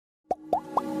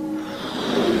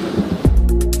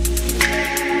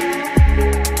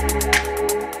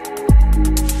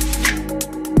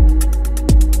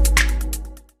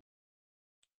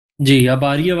जी, अब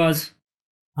आ रही है आवाज।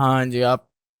 हाँ जी, आप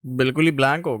बिल्कुल ही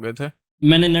ब्लैंक हो गए थे।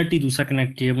 मैंने नेट ही दूसरा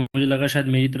कनेक्ट किया, मुझे लगा शायद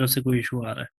मेरी तरफ से कोई इशू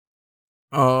आ रहा है।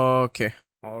 Okay.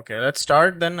 Okay, let's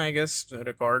start then. I guess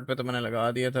record पे तो मैंने लगा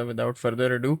दिया था। विदाउट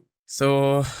फर्दर अडू, सो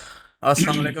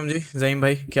अस्सलाम वालेकुम जी, जहीम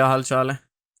भाई, क्या हाल चाल है?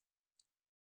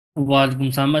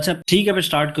 वालेकुम सलाम। अच्छा ठीक है, फिर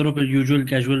स्टार्ट करो, फिर यूजुअल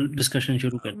कैजुअल डिस्कशन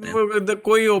शुरू करते हैं।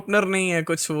 कोई ओपनर नहीं है,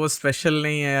 कुछ वो स्पेशल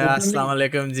नहीं है, ओपन अस्सलाम नहीं।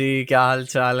 वालेकुम जी क्या हाल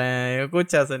चाल है,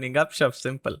 कुछ ऐसा नहीं, गपशप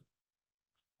सिंपल।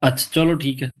 अच्छा चलो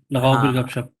ठीक है, लगाओ फिर हाँ।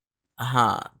 गपशप।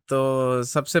 हाँ, तो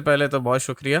सबसे पहले तो बहुत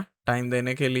शुक्रिया टाइम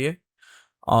देने के लिए।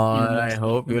 और I most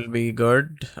hope you welcome. Will be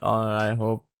good, और I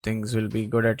hope things will be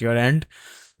good at your end.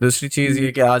 दूसरी चीज़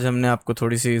ये कि आज हमने आपको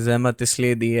थोड़ी सी जहमत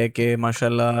इसलिए दी है कि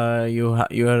माशाल्लाह you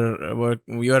are work,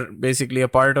 you are basically a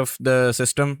part of the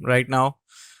system right now.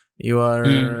 You are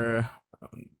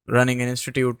hmm. Running an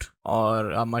institute,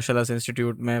 और आप माशाल्लाह से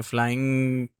इंस्टीट्यूट में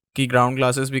फ्लाइंग की ग्राउंड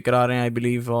क्लासेस भी करा रहे हैं आई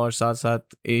बिलीव, और साथ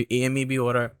साथ एएमई भी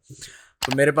हो रहा है।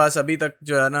 तो मेरे पास अभी तक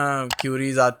जो है ना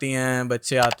क्यूरीज आती हैं,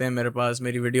 बच्चे आते हैं मेरे पास,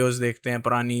 मेरी वीडियोस देखते हैं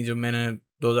पुरानी जो मैंने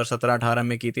 2017-18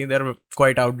 में की थी। They are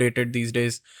quite outdated these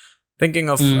days, thinking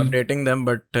of hmm. Updating them,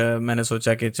 but मैंने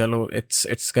सोचा कि चलो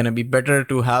it's gonna be better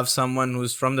to have someone who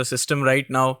is from the system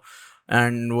right now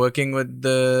and working with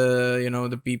the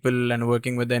the people and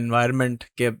working with the environment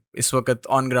के इस वक्त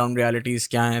on ground realities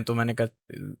क्या हैं। तो मैंने कहा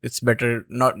it's better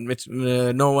not, it's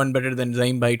no one better than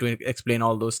Zaheem भाई to explain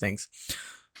all those things.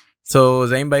 So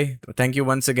Zaheem भाई, थैंक यू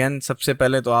वंस अगेन। सबसे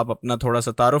पहले तो आप अपना थोड़ा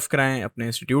सा तारुफ कराएं, अपने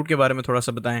इंस्टीट्यूट के बारे में थोड़ा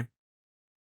सा बताएं।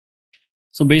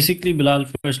 So basically, Bilal,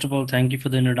 first of all, thank you for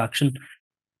the introduction.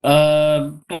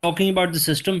 Talking about the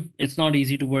system, it's not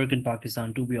easy to work in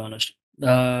Pakistan, to be honest.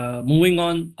 Moving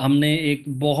on, हमने एक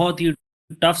बहुत ही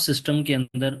टफ सिस्टम के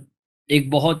अंदर एक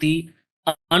बहुत ही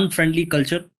अनफ्रेंडली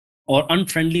कल्चर और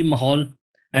unfriendly माहौल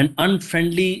एंड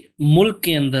अनफ्रेंडली मुल्क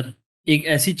के अंदर एक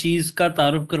ऐसी चीज का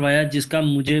तारुफ करवाया जिसका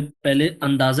मुझे पहले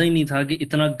अंदाजा ही नहीं था कि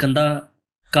इतना गंदा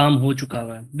काम हो चुका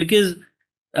हुआ है। बिकॉज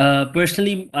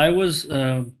पर्सनली आई वाज,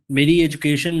 मेरी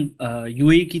एजुकेशन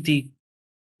यूएई की थी,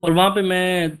 और वहाँ पे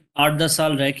मैं 8-10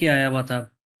 साल रह के आया हुआ था।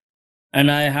 And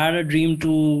I had a dream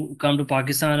to come to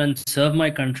Pakistan and serve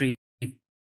my country.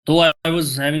 तो I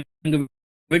was having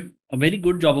a very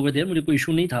good job over there, मुझे कोई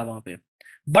इशू नहीं था वहाँ पे।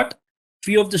 But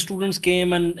few of the students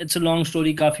came and it's a long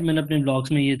story, काफ़ी मैंने अपने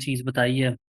ब्लॉग्स में ये चीज़ बताई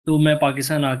है। तो मैं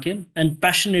पाकिस्तान आके एंड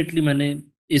पैशनेटली मैंने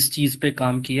इस चीज़ पे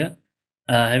काम किया।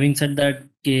 हैविंग सेड दैट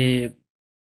कि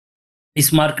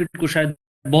इस मार्केट को शायद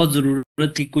बहुत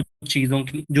ज़रूरत थी कुछ चीज़ों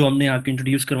की जो हमने आके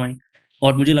इंट्रोड्यूस करवाई।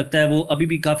 और मुझे लगता है वो अभी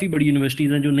भी काफ़ी बड़ी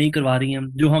यूनिवर्सिटीज़ हैं जो नहीं करवा रही हैं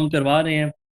जो हम करवा रहे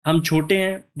हैं। हम छोटे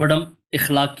हैं बट हम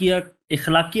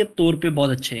इखलाकियत तौर पे बहुत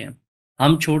अच्छे हैं।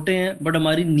 हम छोटे हैं बट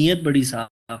हमारी नीयत बड़ी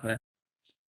साफ है।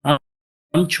 हम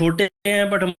हम छोटे हैं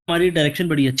बट हमारी डायरेक्शन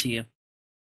बड़ी अच्छी है।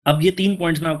 अब ये 3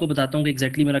 पॉइंट्स मैं आपको बताता हूँ कि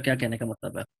एग्जैक्टली मेरा क्या कहने का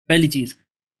मतलब है। पहली चीज़,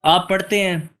 आप पढ़ते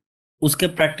हैं, उसके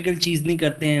प्रैक्टिकल चीज़ नहीं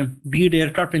करते हैं। बी एड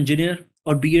एयरक्राफ्ट इंजीनियर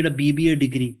और B Ed BBA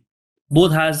degree,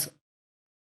 both has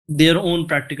their own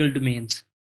practical domains.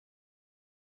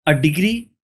 A degree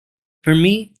for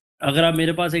me, अगर आप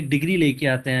मेरे पास एक डिग्री लेके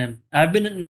आते हैं, I have been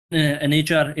an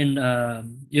H R in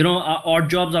odd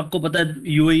jobs, आपको पता है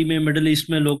यूएई में मिडिल ईस्ट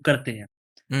में लोग करते हैं।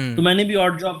 तो हम्म। मैंने भी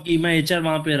ऑड जॉब की, मैं एचआर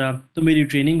वहां पे रहा, तो मेरी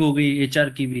ट्रेनिंग हो गई एचआर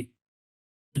की भी।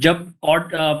 जब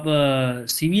ऑड आप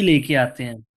सीवी लेके आते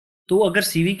हैं, तो अगर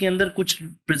सीवी के अंदर कुछ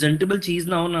प्रेजेंटेबल चीज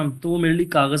ना हो ना, तो वो मेरे लिए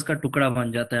कागज का टुकड़ा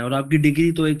बन जाता है और आपकी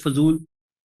डिग्री तो एक फजूल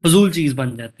फजूल चीज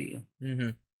बन जाती है।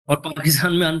 हम्म। और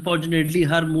पाकिस्तान में अनफॉर्चुनेटली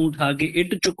हर मुंह उठा के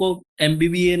इट चुको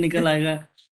एमबीबीए निकल आएगा,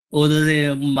 उधर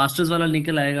से मास्टर्स वाला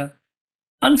निकल आएगा।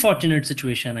 अनफॉर्चुनेट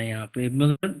सिचुएशन है यहाँ पे,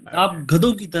 मगर आप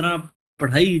गधों की तरह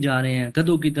पढ़ाई जा रहे हैं,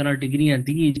 गधों की तरह डिग्रियां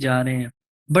दी जा रहे हैं,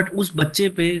 बट उस बच्चे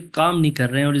पे काम नहीं कर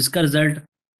रहे हैं, और इसका रिजल्ट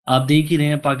आप देख ही रहे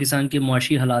हैं। पाकिस्तान के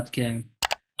मुआशी हालात क्या है।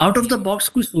 आउट ऑफ द बॉक्स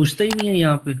कोई सोचता ही नहीं है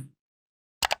यहाँ पे।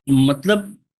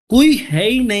 मतलब कोई है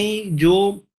ही नहीं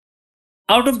जो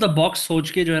आउट ऑफ द बॉक्स सोच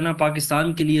के जो है ना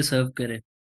पाकिस्तान के लिए सर्व करे।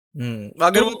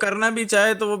 अगर तो वो करना भी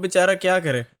चाहे तो वो बेचारा क्या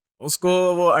करे? उसको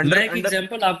वो मैं अंडर एक अंडर।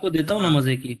 एग्जांपल आपको देता हूँ ना हाँ।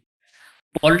 मजे की।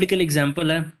 पॉलिटिकल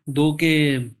एग्जांपल है दो के।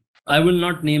 आई will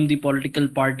not name the political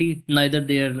party neither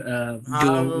there,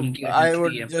 जो उनकी हाँ, आई आइडेंटिटी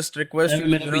वुड है। जस्ट रिक्वेस्ट टाइम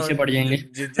यू, मेरे पीछे पड़ जाएंगे।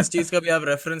 जिस चीज का भी आप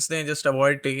रेफरेंस दें, just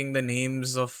avoid taking the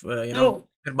names of तो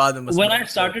फिर बाद में व्हेन मसला आई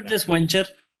मसला स्टार्टेड होता है। दिस वेंचर,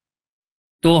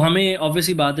 तो हमें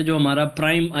ऑब्वियसली बात है, जो हमारा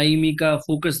प्राइम आईएमई का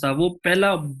फोकस था, वो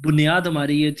पहला बुनियाद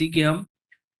हमारी ये थी कि हम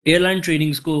एयरलाइन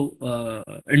ट्रेनिंग्स को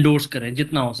इंडोर्स करें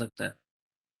जितना हो सकता है।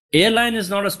 Airline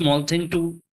is not a small thing to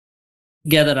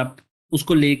gather up,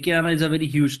 उसको लेके आना is a very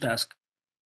huge task.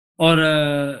 और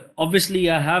obviously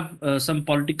I have some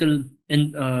political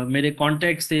इन मेरे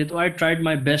कॉन्टेक्ट्स थे, तो I tried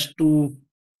my best to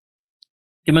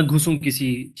कि मैं घुसूं किसी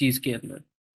चीज के अंदर।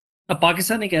 अब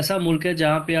पाकिस्तान एक ऐसा मुल्क है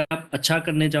जहाँ पे आप अच्छा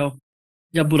करने जाओ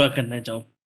या बुरा करने जाओ,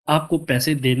 आपको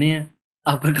पैसे देने हैं,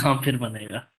 आपका काम फिर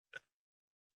बनेगा।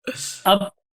 अब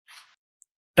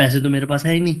पैसे तो मेरे पास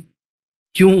है ही नहीं।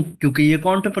 क्यों? क्योंकि ये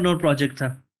एंटरप्रेन्योर प्रोजेक्ट था।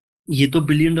 ये तो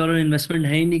बिलियन डॉलर इन्वेस्टमेंट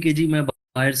है ही नहीं कि जी मैं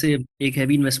बाहर से एक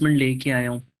हैवी इन्वेस्टमेंट लेके आया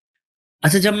हूँ।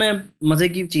 अच्छा, जब मैं मजे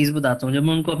की चीज बताता हूँ, जब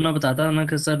मैं उनको अपना बताता हूँ ना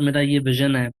कि सर मेरा ये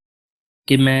विजन है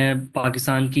कि मैं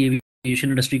पाकिस्तान की एविएशन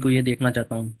इंडस्ट्री को ये देखना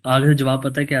चाहता हूँ, आगे जवाब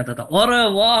पता है क्या आता था? और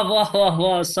वाह वाह वाह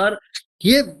वाह सर,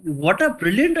 ये व्हाट अ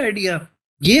ब्रिलियंट आइडिया,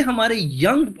 ये हमारे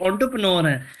यंग एंटरप्रेन्योर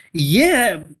हैं, ये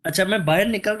है। अच्छा, मैं बाहर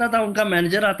निकलता था, उनका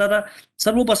मैनेजर आता था,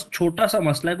 सर वो बस छोटा सा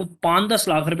मसला है, को 5-10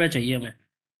 लाख रुपया चाहिए, हमें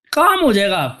काम हो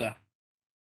जाएगा आपका।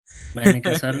 मैंने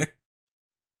कहा सर,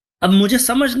 अब मुझे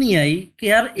समझ नहीं आई कि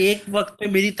यार एक वक्त पे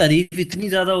मेरी तारीफ इतनी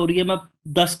ज्यादा हो रही है, मैं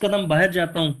 10 कदम बाहर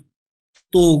जाता हूँ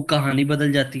तो कहानी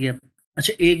बदल जाती है।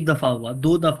 अच्छा, एक दफा हुआ,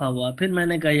 2 दफा हुआ, फिर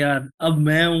मैंने कहा यार अब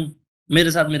मैं हूँ,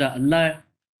 मेरे साथ मेरा अल्लाह है,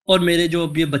 और मेरे जो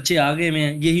अब ये बच्चे आ गए हुए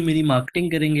हैं यही मेरी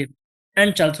मार्केटिंग करेंगे,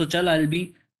 एंड चल सो चल, I will be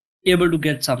able to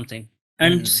get something.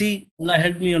 And hmm, C, Allah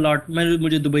help me a lot, मैं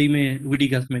मुझे दुबई में वीडी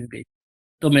मिल गई,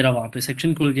 तो मेरा वहां पे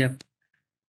सेक्शन खुल गया।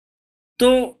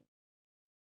 तो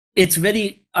इट्स वेरी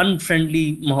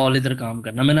अनफ्रेंडली माहौल इधर काम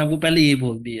करना, मैंने आपको पहले ये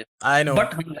बोल दिया। आई नो,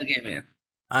 बट हम लगे हुए हैं।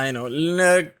 I know.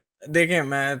 देखें,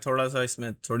 मैं थोड़ा सा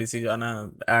इसमें थोड़ी सी जो है ना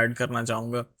ऐड करना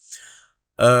चाहूँगा।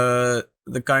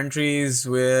 The countries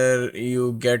where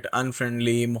you get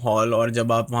unfriendly माहौल, और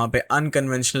जब आप वहाँ पे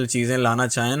अनकन्वेंशनल चीज़ें लाना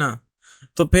चाहें ना,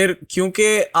 तो फिर क्योंकि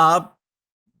आप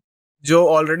जो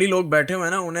ऑलरेडी लोग बैठे हुए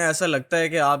हैं ना, उन्हें ऐसा लगता है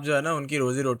कि आप जो है ना उनकी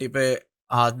रोजी रोटी पे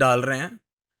हाथ डाल रहे हैं,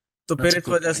 तो फिर दैट्स अ इस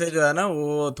गुड वजह से पॉइंट। जो है ना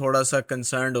वो थोड़ा सा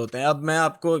कंसर्न्ड होते हैं। अब मैं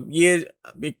आपको ये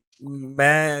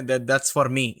मैं that's for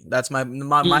me, that's my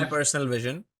my hmm. Personal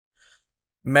vision.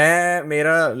 मैं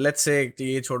मेरा लेट्स से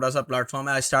ये छोटा सा प्लेटफॉर्म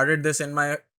है। I started this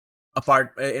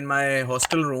in my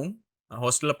hostel room,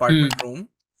 hostel hmm. Apartment room.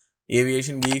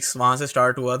 Aviation Geeks वहाँ से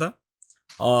स्टार्ट हुआ था।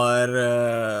 और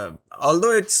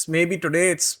although it's maybe today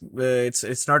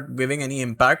it's not giving any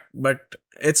impact, but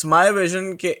it's my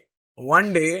vision कि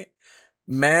one day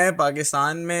मैं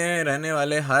पाकिस्तान में रहने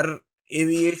वाले हर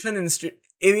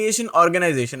aviation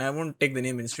organisation, I won't take the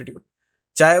name institute,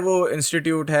 चाहे वो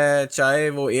इंस्टीट्यूट है, चाहे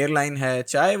वो एयरलाइन है,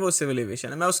 चाहे वो सिविल एविएशन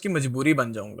है, मैं उसकी मजबूरी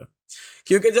बन जाऊंगा।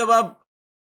 क्योंकि जब आप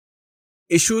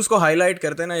इश्यूज को हाईलाइट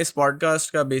करते हैं ना, इस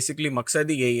पॉडकास्ट का बेसिकली मकसद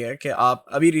ही यही है कि आप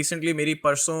अभी रिसेंटली मेरी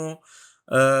परसों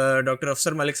डॉक्टर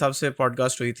अफसर मलिक साहब से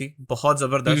पॉडकास्ट हुई थी, बहुत हम्म।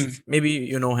 ज़बरदस्त। May be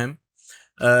you know him.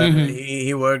 Hmm.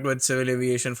 He worked with civil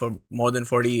aviation for more than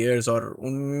 40 years, और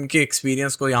उनके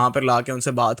एक्सपीरियंस को यहाँ पर ला के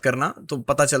उनसे बात करना, तो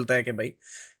पता चलता है कि भाई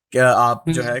क्या आप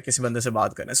जो हम्म। है किसी बंदे से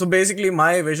बात करें। So basically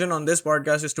my vision on this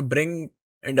podcast is to bring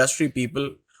industry people,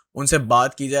 उनसे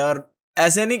बात की जाए। और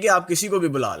ऐसे नहीं कि आप किसी को भी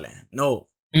बुला लें, नो,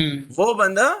 हम्म। वो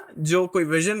बंदा जो कोई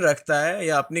विजन रखता है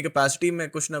या अपनी कैपेसिटी में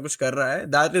कुछ ना कुछ कर रहा है,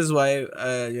 that is why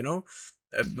you know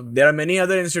there are many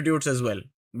other institutes as well,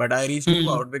 but I reach you hmm.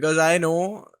 Out because I know,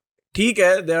 ठीक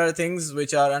है, there are things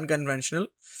which are unconventional,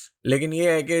 लेकिन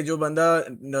ये है कि जो बंदा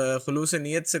खुलूस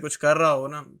नीयत से कुछ कर रहा हो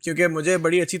ना, क्योंकि मुझे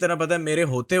बड़ी अच्छी तरह पता है मेरे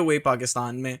होते हुए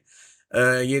पाकिस्तान में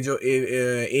ये जो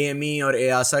एएमई और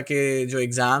एआसा के जो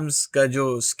एग्जाम्स का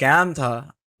जो स्कैम था,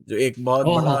 जो एक बहुत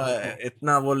ओहो। बड़ा,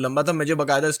 इतना वो लंबा था, मुझे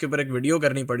बकायदा उसके ऊपर एक वीडियो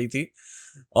करनी पड़ी थी।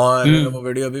 और हम्म। वो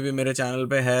वीडियो अभी भी मेरे चैनल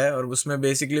पे है। और उसमें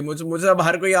बेसिकली मुझे मुझे अब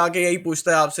हर कोई आके यही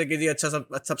पूछता है आपसे कि जी अच्छा,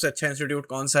 सबसे अच्छा इंस्टीट्यूट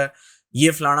कौन सा है,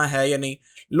 ये फलाना है या नहीं।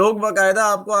 लोग बकायदा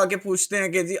आपको आके पूछते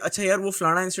हैं कि जी अच्छा यार, वो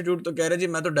फलाना इंस्टीट्यूट तो कह रहे जी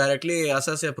मैं तो डायरेक्टली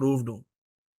एआसा से अप्रूव्ड हूँ,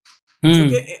 जो कि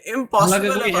हम्म। हालांकि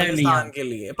इम्पॉसिबल है कोई है नहीं पाकिस्तान यहाँ। के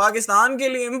लिए। पाकिस्तान के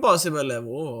लिए इम्पॉसिबल है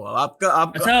वो। आपका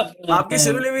आपका अच्छा, आपकी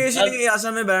सिविल एविएशन बिलाल, ही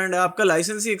एयासा में बैंड है, आपका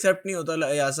लाइसेंस ही एक्सेप्ट नहीं होता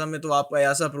एयासा में, तो आप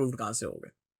एयासा अप्रूव्ड कहाँ से हो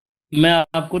गए? मैं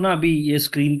आपको ना अभी ये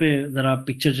स्क्रीन पे जरा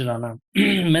पिक्चर चलाना।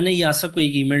 मैंने यासर को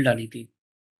एक ईमेल डाली थी,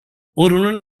 और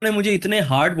उन्होंने मुझे इतने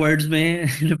हार्ड वर्ड्स में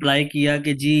रिप्लाई किया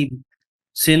कि जी,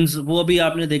 सिंस वो अभी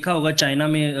आपने देखा होगा चाइना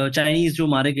में चाइनीज जो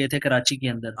मारे गए थे कराची के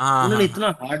अंदर, हाँ उन्होंने हाँ इतना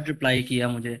हाँ। हार्ड रिप्लाई किया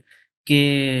मुझे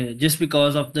कि just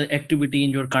because of the activity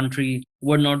in your country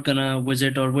we are not gonna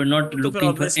visit और वी आर नॉट वो तो फिर looking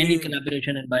for obviously, any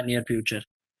collaboration in by near future.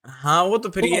 हाँ वो तो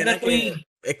फिर तो ये है ना अगर कि कोई,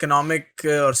 इकोनॉमिक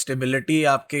और स्टेबिलिटी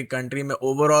आपकी कंट्री में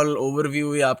ओवरऑल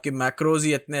ओवरव्यू, या आपके मैक्रोज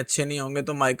ही इतने अच्छे नहीं होंगे,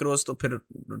 तो माइक्रोज तो फिर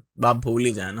आप भूल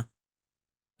ही जाए ना।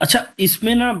 अच्छा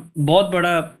इसमें ना बहुत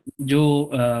बड़ा जो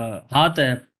हाथ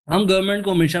है, हम गवर्नमेंट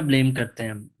को हमेशा ब्लेम करते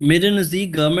हैं। मेरे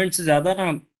नज़दीक गवर्नमेंट से ज़्यादा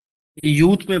ना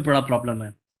यूथ में बड़ा प्रॉब्लम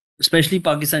है, स्पेशली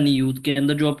पाकिस्तानी यूथ के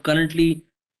अंदर, जो अब करंटली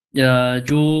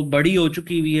जो बड़ी हो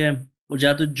चुकी हुई है, वो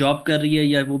या तो जॉब कर रही है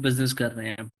या वो बिजनेस कर रहे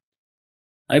हैं।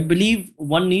 I believe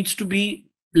one needs to be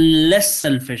less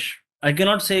selfish, I can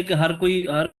not से कि हर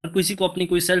किसी को अपनी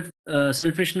कोई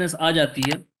सेल्फिशनेस आ जाती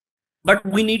है, but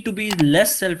we need to be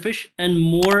less selfish and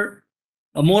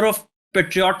more of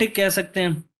patriotic कह सकते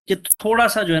हैं, कि थोड़ा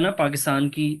सा जो है ना पाकिस्तान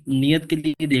की नीयत के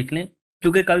लिए देख लें,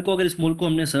 क्योंकि कल को अगर इस मुल्क को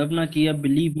हमने सर्व ना किया,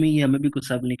 बिलीव मी, ये हमें भी कुछ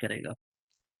सर्व नहीं करेगा।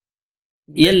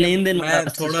 ये देखिए, लेन देन वाला मैं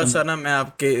थोड़ा सिस्टम सा है। ना, मैं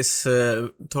आपके इस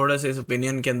थोड़ा सा इस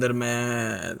ओपिनियन के अंदर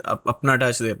मैं अपना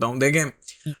टच देता हूँ। देखें,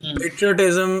 हम्म।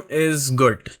 पेट्रियोटिज्म इज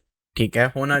गुड, ठीक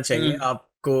है, होना चाहिए हम्म।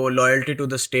 आपको। Loyalty to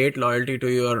the state, loyalty to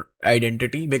your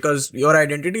identity, because your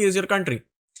identity is your country.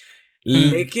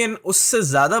 हम्म। लेकिन उससे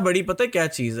ज्यादा बड़ी पता है क्या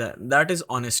चीज है? That is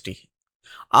honesty.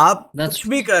 आप दैट्स कुछ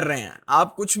भी कर रहे हैं,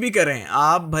 आप कुछ भी करें,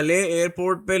 आप भले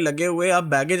एयरपोर्ट पे लगे हुए आप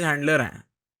बैगेज हैंडलर हैं,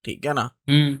 ठीक है ना,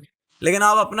 हम्म। लेकिन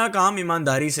आप अपना काम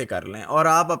ईमानदारी से कर लें, और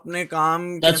आप अपने काम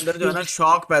के दैट्स अंदर जो है ट्रू। ना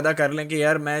शौक पैदा कर लें कि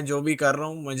यार मैं जो भी कर रहा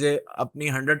हूँ मुझे अपनी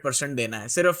 100% देना है।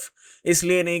 सिर्फ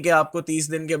इसलिए नहीं कि आपको 30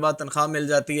 दिन के बाद तनख्वाह मिल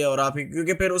जाती है और आप ही,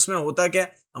 क्योंकि फिर उसमें होता क्या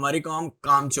है, हमारी कौम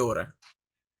काम चोर है।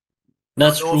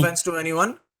 That's no true. Offence to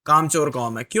anyone, काम चोर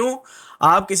कौम है। क्यों?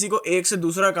 आप किसी को एक से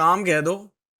दूसरा काम कह दो,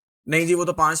 नहीं जी वो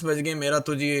तो 5 बज गए, मेरा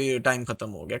तो जी टाइम खत्म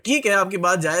हो गया, ठीक है आपकी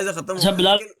बात जायज है, खत्म हो अच्छा गया,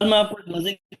 बिलाल, लेकिन मैं आपको एक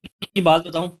मजे की बात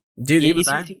बताऊं, जी ये जी इसी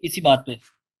बताएं। इसी इसी बात पे,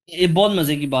 ये बहुत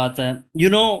मजे की बात है। यू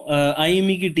नो,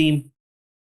 आईएमई की team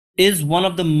is one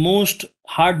of the most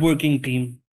hard working team.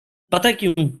 पता है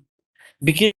क्यों?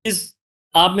 बिकॉज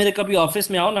आप मेरे कभी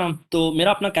ऑफिस में आओ ना, तो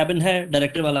मेरा अपना कैबिन है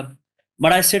डायरेक्टर वाला,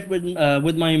 but I sit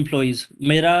with my employees.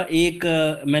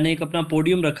 मैंने एक अपना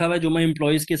पोडियम रखा हुआ है, जो मैं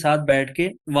एम्प्लॉयज के साथ बैठ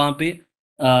के वहां पे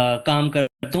काम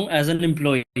करता हूँ एज एन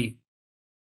एम्प्लॉय।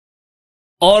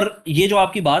 और ये जो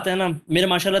आपकी बात है ना, मेरे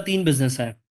माशाल्लाह 3 बिजनेस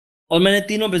हैं, और मैंने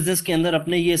तीनों बिजनेस के अंदर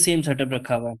अपने ये सेम सेटअप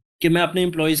रखा हुआ है, कि मैं अपने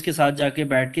एम्प्लॉयज के साथ जाके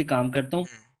बैठ के काम करता हूँ,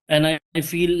 and I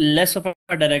feel less of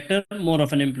a director, more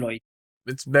of N employ.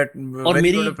 It's बेट, और वेरी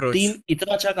मेरी गुड अप्रोच। टीम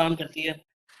इतना अच्छा काम करती है,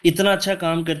 इतना अच्छा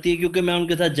काम करती है, क्योंकि मैं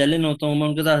उनके साथ जलन होता हूँ, मैं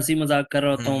उनके साथ हंसी मजाक कर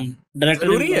रहा होता हूँ। डायरेक्टर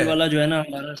जरूरी एम्प्लॉय है, वाला जो है ना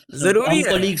हमारा सिस्टम, जरूरी हम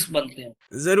है, कोलीग्स बनते हैं।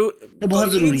 जरूर। ये बहुत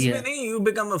जरूरी कॉलीग्स भी है। नहीं, you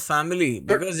become a family,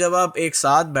 because जब आप एक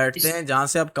साथ बैठते हैं जहां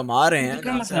से आप कमा रहे हैं, बिकम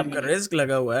जहां अ से आपका फैमिली। रिस्क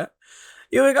लगा हुआ है,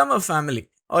 यू बिकम अ फैमिली।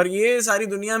 और ये सारी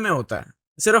दुनिया में होता है,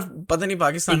 सिर्फ पता नहीं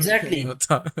पाकिस्तान में क्यों एग्जैक्टली। नहीं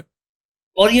होता।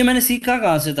 और ये मैंने सीखा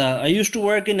कहाँ से था? आई use to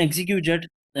work in executive jet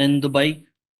in Dubai,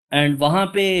 and वहाँ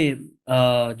पे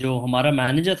जो हमारा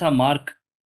मैनेजर था मार्क,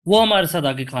 वो हमारे साथ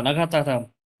आके खाना खाता था,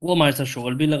 वो हमारे साथ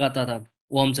शोल भी लगाता था,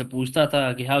 वो हमसे पूछता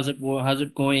था कि house it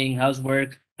going, house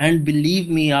work. And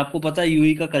believe me, आपको पता है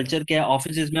यूएई का कल्चर क्या है,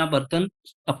 ऑफिस में आप बर्तन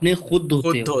अपने खुद धोते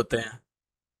खुद हो, धोते हैं।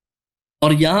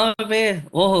 और यहाँ पे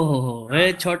ओहो हो, ए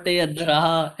हाँ छोटे अंदर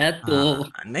रहा है तो।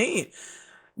 हाँ, नहीं,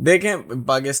 देखें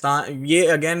पाकिस्तान, ये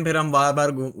अगेन फिर हम बार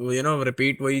बार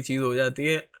रिपीट वही चीज हो जाती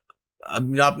है।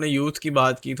 अब आपने यूथ की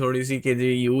बात की थोड़ी सी कि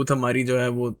जी यूथ हमारी जो है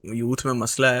वो, यूथ में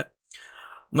मसला है।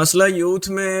 मसला यूथ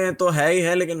में तो है ही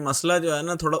है, लेकिन मसला जो है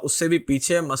ना थोड़ा उससे भी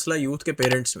पीछे है, मसला यूथ के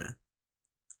पेरेंट्स में है।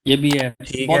 ये भी है,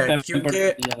 ठीक बहुत है, पैम्पर्ड क्योंकि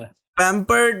किया हुआ है।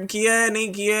 पैम्पर्ड किया है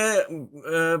नहीं किया है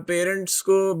पेरेंट्स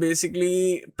को।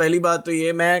 बेसिकली पहली बात तो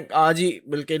ये, मैं आज ही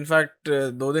बल्कि इनफैक्ट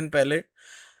 2 दिन पहले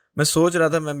मैं सोच रहा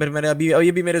था, मैं फिर मैंने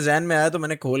अभी भी मेरे जहन में आया तो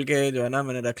मैंने खोल के जो है ना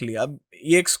मैंने रख लिया। अब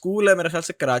ये एक स्कूल है, मेरे ख्याल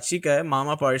से कराची का है,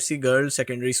 मामा पारसी गर्ल्स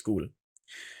सेकेंडरी स्कूल।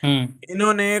 हम्म।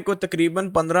 इन्होंने को तकरीबन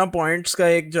 15 पॉइंट्स का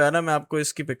एक जो है ना, मैं आपको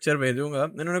इसकी पिक्चर भेजूंगा,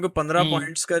 इन्होंने को पंद्रह हम्म।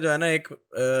 पॉइंट्स का जो है ना एक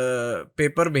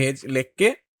पेपर भेज लिख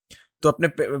के तो अपने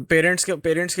पेरेंट्स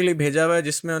के लिए भेजा हुआ है,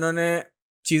 जिसमें उन्होंने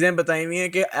चीजें बताई हुई हैं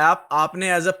कि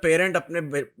आपने एज अ पेरेंट अपने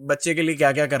बच्चे के लिए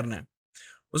क्या क्या करना है।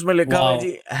 उसमें लिखा हुआ है wow.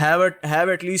 Ji,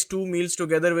 have at least 2 meals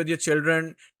together with your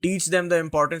children, teach them the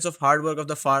importance of hard work of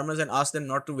the farmers and ask them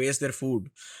not to waste their food,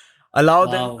 wow.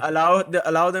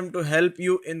 allow them to help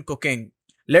you in cooking,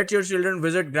 let your children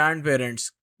visit grandparents,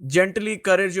 gently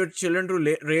encourage your children to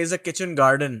raise a kitchen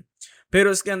garden। फिर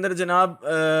उसके अंदर जनाब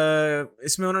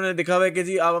इसमें उन्होंने दिखा हुआ है कि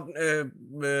जी आप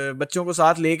बच्चों को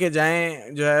साथ लेके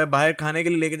जाएं, जो है बाहर खाने के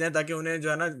लिए लेके जाएं, ताकि उन्हें जो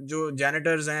है ना जो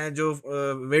जैनिटर्स हैं, जो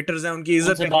वेटर्स हैं, उनकी इज्जत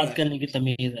उनसे करनी बात है। करने की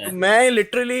तमीज तो है। मैं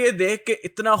लिटरली ये देख के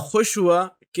इतना खुश हुआ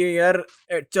कि यार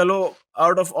चलो,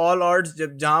 आउट ऑफ ऑल ऑड्स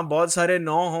जब जहाँ बहुत सारे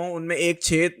 9 हों उनमें एक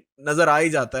 6 नजर आ ही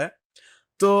जाता है।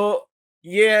 तो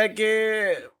ये है कि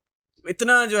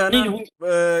इतना जो है ना नहीं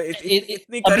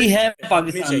इतनी अभी करेज है होनी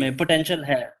पाकिस्तान चाहिए। में पोटेंशियल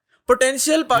है।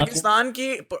 पोटेंशियल मैं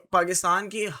आपको पाकिस्तान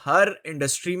की हर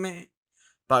इंडस्ट्री में,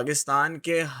 पाकिस्तान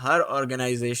के हर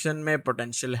ऑर्गेनाइजेशन में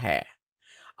पोटेंशियल है, है।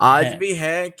 आज भी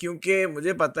है। क्योंकि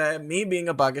मुझे पता है, मी बीइंग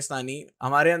अ पाकिस्तानी,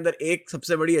 हमारे अंदर एक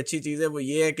सबसे बड़ी अच्छी चीज है, वो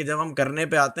ये है कि जब हम करने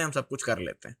पे आते हैं हम सब कुछ कर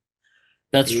लेते हैं।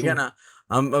 दैट्स ठीक ट्रू। है ना,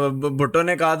 हम भुट्टो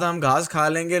ने कहा था हम घास खा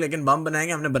लेंगे लेकिन बम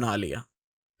बनाएंगे, हमने बना लिया।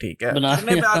 ठीक है, बना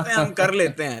करने पे आते हैं हम कर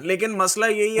लेते हैं, लेकिन मसला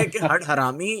यही है कि हड़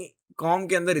हरामी कौम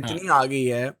के अंदर हाँ। इतनी आ गई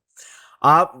है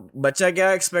आप बच्चा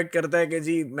क्या एक्सपेक्ट करता है कि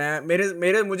जी मैं मेरे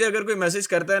मेरे मुझे अगर कोई मैसेज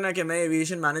करता है ना कि मैं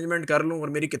एविएशन मैनेजमेंट कर लूं और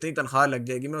मेरी कितनी तनख्वाह लग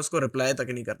जाएगी, मैं उसको रिप्लाई तक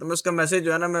नहीं करता, मैं उसका मैसेज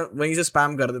जो है ना मैं वहीं से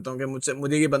स्पैम कर देता हूँ कि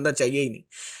मुझे ये बंदा चाहिए ही नहीं।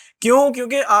 क्यों?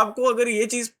 क्योंकि आपको अगर ये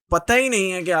चीज पता ही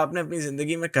नहीं है कि आपने अपनी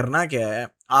जिंदगी में करना क्या है,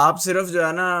 आप सिर्फ जो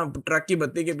है ना ट्रक की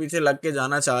बत्ती के पीछे लग के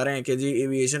जाना चाह रहे हैं कि जी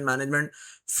एविएशन मैनेजमेंट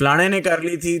फलाने ने कर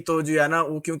ली थी तो जो है ना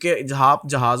वो, क्योंकि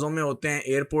जहाजों में होते हैं,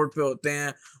 एयरपोर्ट पे होते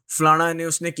हैं, फलाना ने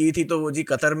उसने की थी तो वो जी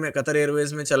कतर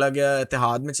एयरवेज में चला गया,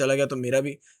 इतिहाद में चला गया, तो मेरा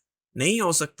भी नहीं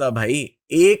हो सकता भाई।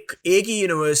 एक एक ही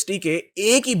यूनिवर्सिटी के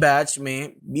एक ही बैच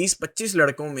में 20-25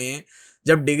 लड़कों में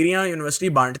जब डिग्रियां यूनिवर्सिटी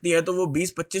बांटती है तो वो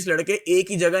 20-25 लड़के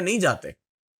एक ही जगह नहीं जाते,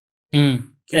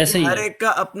 क्योंकि ऐसे ही हर है। एक का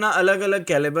अपना अलग अलग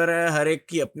कैलिबर है, हर एक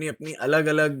की अपनी अपनी अलग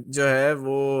अलग जो है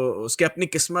वो उसकी अपनी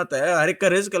किस्मत है, हर एक का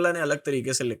रिज्क अल्लाह ने अलग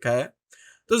तरीके से लिखा है।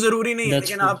 तो जरूरी नहीं है,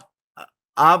 दैट्स लेकिन ट्रू।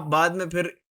 आप बाद में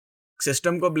फिर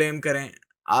सिस्टम को ब्लेम करें,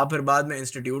 आप फिर बाद में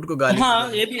इंस्टीट्यूट को गाली हाँ,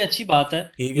 दें। ये भी अच्छी बात है।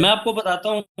 ठीक मैं है। आपको बताता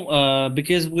हूँ,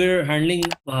 बिकॉज वी आर हैंडलिंग,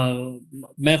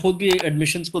 मैं खुद भी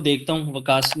एडमिशन्स को देखता हूँ,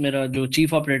 वकास मेरा जो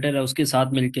चीफ ऑपरेटर है उसके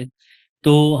साथ मिलके।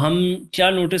 तो हम क्या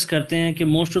नोटिस करते हैं कि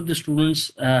most of the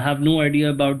students have no idea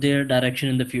about their direction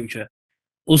in the future.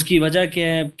 उसकी वजह क्या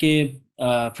है कि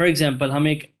फॉर एग्जांपल हम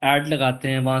एक ऐड लगाते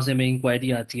हैं, वहाँ से हमें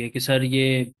इंक्वायरी आती है कि सर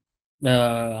ये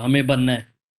हमें बनना है।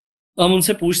 तो हम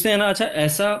उनसे पूछते हैं ना, अच्छा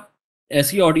ऐसा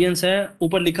ऐसी ऑडियंस है,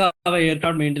 ऊपर लिखा हुआ है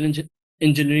एयरक्राफ्ट मेंटेनेंस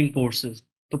इंजीनियरिंग कोर्सेज,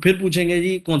 तो फिर पूछेंगे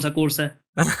जी कौन सा कोर्स है।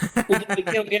 ऊपर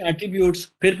लिखे होंगे एट्रीब्यूट्स,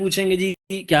 फिर पूछेंगे जी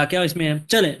क्या क्या इसमें है।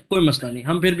 चले कोई मसला नहीं,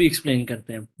 हम फिर भी एक्सप्लेन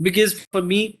करते हैं, because for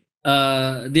me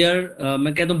they are,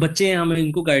 मैं कहता हूँ बच्चे हैं, हमें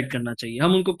इनको गाइड करना चाहिए।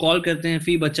 हम उनको कॉल करते हैं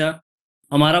फी बच्चा।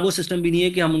 हमारा वो सिस्टम भी नहीं है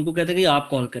कि हम उनको कहते हैं कि आप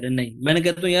कॉल करें, नहीं, मैंने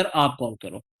कहता हूँ यार आप कॉल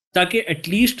करो, ताकि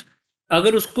एटलीस्ट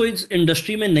अगर उसको इस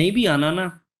इंडस्ट्री में नहीं भी आना ना,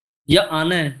 या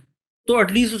आना है, तो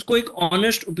एटलीस्ट उसको एक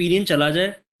ऑनेस्ट ओपिनियन चला जाए।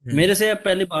 हम्म। मेरे से अब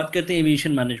पहले बात करते हैं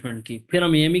एविएशन मैनेजमेंट की, फिर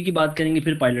हम एएमई की बात करेंगे,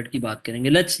 फिर पायलट की बात करेंगे।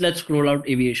 Let's scroll out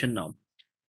aviation now.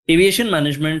 Aviation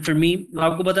management for me,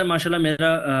 आपको पता है माशाल्लाह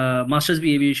मेरा मास्टर्स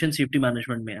भी एविएशन सेफ्टी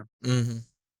मैनेजमेंट में है। हम्म।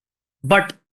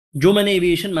 बट जो मैंने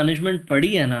एविएशन मैनेजमेंट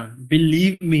पढ़ी है ना,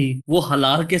 बिलीव मी, वो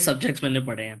हलाल के सब्जेक्ट्स मैंने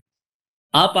पढ़े हैं।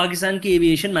 आप पाकिस्तान की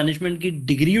एविएशन मैनेजमेंट की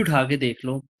डिग्री उठा के देख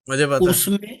लो, मुझे पता है।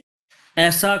 उसमें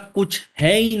ऐसा कुछ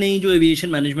है ही नहीं जो एविएशन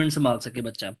मैनेजमेंट संभाल सके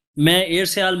बच्चा। मैं एयर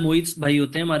सियाल मोहित भाई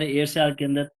होते हैं हमारे एयर सियाल के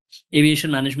अंदर, एविएशन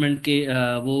मैनेजमेंट के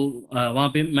वहाँ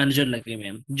पे मैनेजर लगे हुए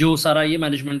हैं जो सारा ये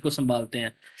मैनेजमेंट को संभालते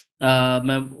हैं।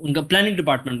 मैं उनका प्लानिंग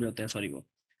डिपार्टमेंट में होते हैं, सॉरी वो।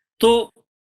 तो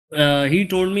ही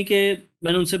टोल्ड मी के,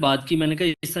 मैंने उनसे बात की, मैंने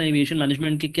कहा इस तरह एविएशन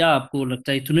मैनेजमेंट के क्या आपको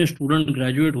लगता है, इतने स्टूडेंट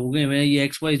ग्रेजुएट हो गए हैं, ये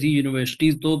एक्स वाई जी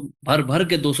यूनिवर्सिटीज तो भर भर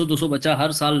के 200-200 बच्चा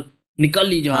हर साल निकल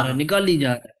ही जा रहा है, हाँ। निकल ही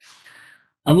जा रहा है।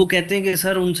 अब वो कहते हैं कि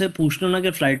सर उनसे पूछ लो ना कि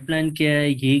फ्लाइट प्लान क्या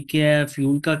है, ये क्या है,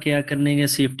 फ्यूल का क्या करने का,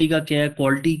 सेफ्टी का क्या है,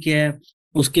 क्वालिटी क्या है,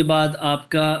 उसके बाद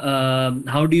आपका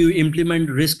how do you implement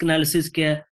risk analysis क्या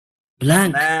है।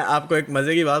 ब्लैंक। मैं आपको एक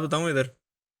मजे की बात बताऊं इधर,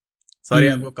 सॉरी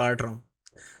हम्म। आपको काट रहा हूँ।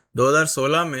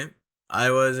 2016 में I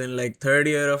was in like third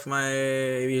year of my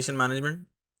aviation management.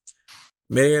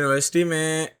 मेरी यूनिवर्सिटी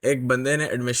में एक बंदे ने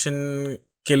एडमिशन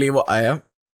के लिए वो आया,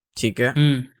 ठीक है।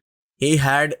 हम्म। He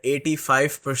had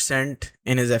 85%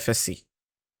 in his FSc.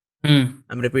 Hmm.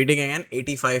 I am repeating again,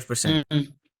 85%। हम्म।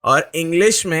 और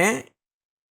इंग्लिश में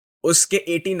उसके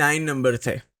 89 नंबर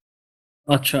थे,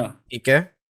 अच्छा। ठीक है।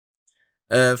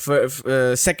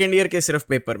 सेकेंड ईयर के सिर्फ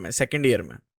पेपर में, सेकेंड ईयर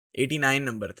में 89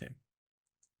 नंबर थे।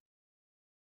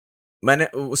 मैंने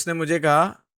उसने मुझे कहा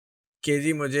कि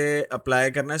जी मुझे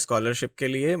अप्लाई करना है स्कॉलरशिप के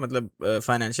लिए, मतलब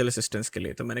फाइनेंशियल असिस्टेंस के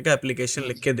लिए। तो मैंने कहा एप्लीकेशन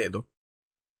लिख के दे दो।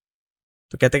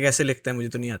 तो कहते कैसे लिखते हैं, मुझे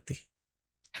तो नहीं आती।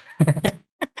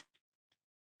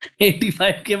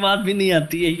 85 के बाद भी नहीं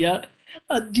आती है यार,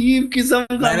 अजीब किस्म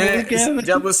का मैंने मुल्क है।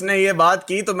 जब उसने ये बात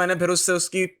की तो मैंने फिर उससे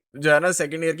उसकी जो है ना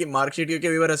सेकंड ईयर की मार्कशीट, क्योंकि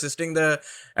we were assisting the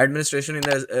administration in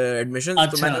the admissions, तो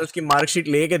अच्छा। मैंने उसकी मार्कशीट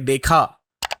लेके देखा।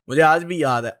 मुझे आज भी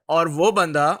याद है। और वो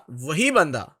बंदा, वही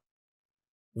बंदा,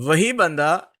 वही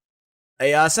बंदा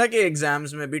अयासा के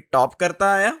एग्जाम्स में भी टॉप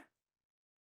करता आया,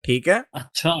 ठीक है।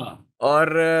 अच्छा। और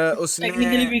उसने,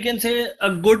 technically we can say a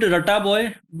good रटा बॉय,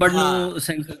 बट नो हाँ,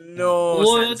 सेंस। नो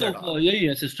वो सेंस एट तो ऑल। यही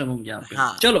है सिस्टम हम यहाँ पे।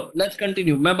 हाँ। चलो लेट्स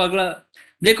कंटिन्यू, मैं अगला।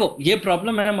 देखो ये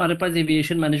प्रॉब्लम है हमारे पास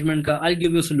एविएशन मैनेजमेंट का, I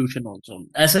give you solution also.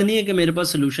 ऐसा नहीं है कि मेरे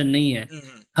पास सोल्यूशन नहीं है।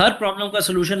 हम्म। हर प्रॉब्लम का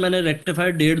सोल्यूशन मैंने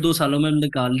रेक्टिफाइड 1.5-2 सालों में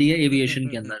निकाल लिया एविएशन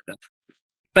के हम्म। अंदर का।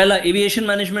 पहला, एविएशन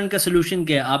मैनेजमेंट का सोल्यूशन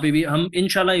क्या है, हम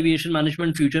इंशाल्लाह एविएशन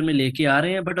मैनेजमेंट फ्यूचर में लेके आ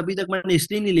रहे हैं, बट अभी तक मैंने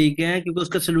इसलिए नहीं लेके आया क्योंकि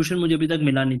उसका सोल्यूशन मुझे अभी तक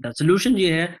मिला नहीं था। सोल्यूशन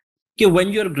ये है कि when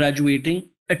you are graduating,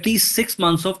 at least 6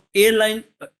 months of airline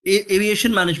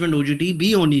aviation management OJT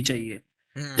भी होनी चाहिए।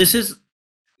 हम्म। दिस इज,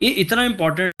 ये इतना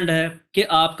इंपॉर्टेंट है कि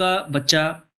आपका बच्चा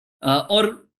और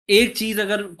एक चीज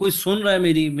अगर कोई सुन रहा है,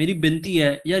 मेरी मेरी विनती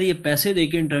है यार, ये पैसे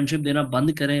देके इंटर्नशिप देना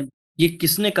बंद करें। ये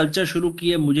किसने कल्चर शुरू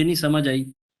की है मुझे नहीं समझ आई,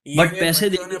 बट ये पैसे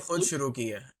बच्चों ने देके खुद शुरू की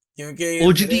है, क्योंकि ये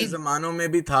ओजडी। मेरे जमानों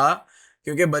में भी था।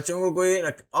 क्योंकि बच्चों को कोई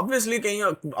ऑब्वियसली कहीं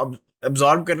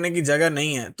अब्जॉर्ब करने की जगह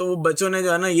नहीं है, तो वो बच्चों ने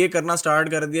जो है ना ये करना स्टार्ट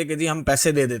कर दिया कि जी हम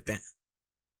पैसे दे देते हैं,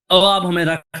 अब आप हमें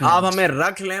रख लें आप बस। हमें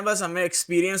रख लें, बस हमें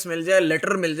एक्सपीरियंस मिल जाए,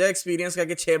 लेटर मिल जाए एक्सपीरियंस का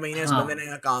कि 6 महीने इस बंदे हाँ, ने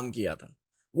यहाँ काम किया था।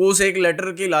 वो उस एक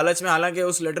लेटर की लालच में, हालांकि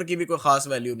उस लेटर की भी कोई खास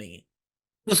वैल्यू नहीं है।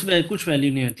 कुछ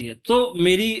वैल्यू नहीं होती है। तो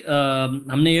मेरी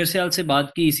हमने एयरसेल से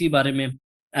बात की इसी बारे में,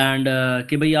 एंड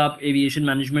कि भाई आप एविएशन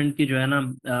मैनेजमेंट की जो है ना,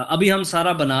 अभी हम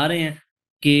सारा बना रहे हैं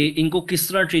कि इनको किस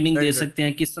तरह ट्रेनिंग दे वेरी गुड। सकते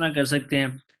हैं, किस तरह कर सकते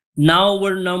हैं। Now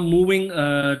we're now moving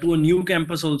to a new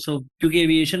campus also, क्योंकि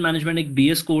एविएशन मैनेजमेंट एक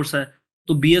बीएस कोर्स है।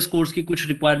 तो बीएस कोर्स की कुछ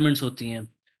रिक्वायरमेंट्स होती हैं,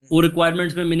 वो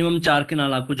रिक्वायरमेंट्स में मिनिमम 4 के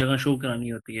नाल आपको जगह शो करानी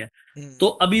होती है। तो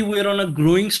अभी we are on a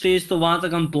growing stage, तो वहां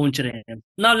तक हम पहुंच रहे हैं।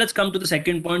 Now let's come to the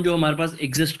second point जो हमारे पास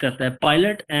एग्जिस्ट करता है,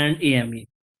 पायलट एंड एएमई।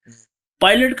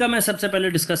 पायलट का मैं सबसे पहले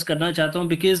डिस्कस करना चाहता हूं,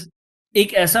 बिकॉज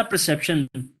एक ऐसा परसेप्शन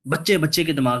बच्चे बच्चे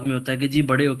के दिमाग में होता है कि जी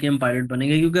बड़े होके हम पायलट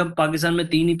बनेंगे, क्योंकि अब पाकिस्तान में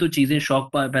तीन ही तो चीजें शौक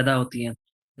पैदा होती हैं,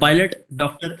 pilot,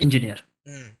 doctor, engineer.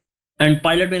 And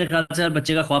pilot मेरे ख्याल से हर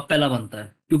बच्चे का ख्वाब पहला बनता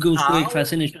है, क्योंकि उसको हाँ, एक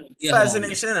फैसिनेशन होती है हवाओं में,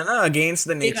 फैसिनेशन है ना, अगेंस्ट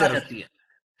द एक आ नेचर। जाती है।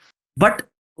 But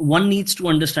one needs to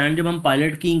understand, जब हम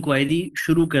पायलट की इंक्वायरी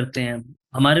शुरू करते हैं,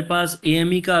 हमारे पास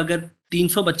एएमई का अगर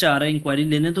 300 बच्चा आ रहा है इंक्वायरी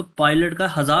लेने, तो पायलट का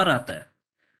 1000 आता है।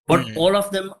 But hmm. All of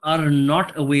them are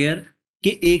not aware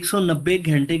कि 190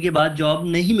 घंटे के बाद जॉब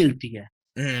नहीं मिलती है।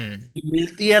 हम्म।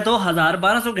 मिलती है तो 1000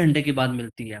 1200 घंटे के बाद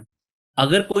मिलती है।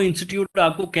 अगर कोई इंस्टीट्यूट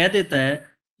आपको कह देता है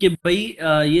कि भाई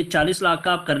ये 40 लाख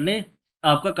का आप कर लें,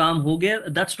 आपका काम हो गया,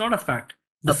 that's not a fact.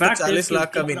 The अब तो फैक्ट इज 40 लाख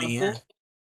कि का भी अगर नहीं आपको, है।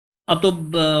 अब तो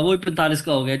वही 45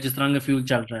 का हो गया जिस तरह का फ्यूल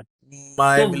चल रहा है।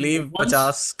 आई तो बिलीव वंस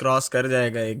 50 क्रॉस कर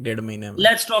जाएगा 1 1.5 महीने में।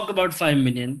 लेट्स टॉक अबाउट 5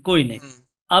 मिलियन, कोई नहीं। हम्म।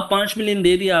 आप 5 मिलियन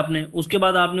दे दिया आपने, उसके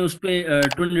बाद आपने उस पर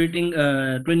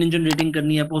ट्विन इंजन रेटिंग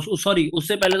करनी है। सॉरी,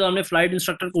 उससे पहले तो आपने फ्लाइट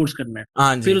इंस्ट्रक्टर कोर्स करना है।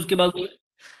 हाँ फिर जी। उसके बाद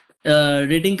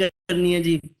रेटिंग करनी है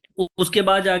जी। उसके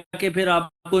बाद जाके फिर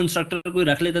आपको इंस्ट्रक्टर कोई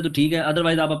रख लेता है तो ठीक है,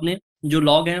 अदरवाइज आप अपने जो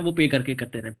लॉग हैं वो पे करके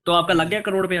करते रहे, तो आपका लग हम्म। गया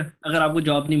करोड़ रुपया, अगर आपको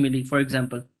जॉब नहीं मिली फॉर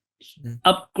एग्जाम्पल। हम्म।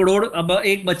 अब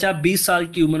एक बच्चा 20 साल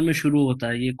की उम्र में शुरू होता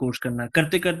है ये कोर्स करना,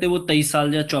 करते करते वो 23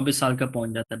 साल या 24 साल का पहुंच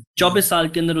जाता है। हम्म। 24 साल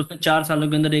के अंदर उसने 4 सालों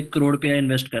के अंदर 1 करोड़ रुपया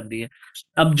इन्वेस्ट कर दिए।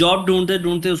 अब जॉब ढूंढते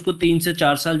ढूंढते उसको 3 से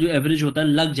 4 साल जो एवरेज होता है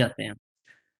लग जाते हैं।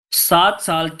 7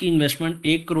 साल की इन्वेस्टमेंट,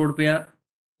 1 करोड़ रुपया।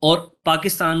 और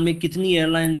पाकिस्तान में कितनी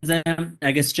एयरलाइंस हैं?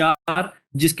 आई गेस 4,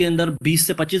 जिसके अंदर 20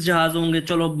 से 25 जहाज होंगे।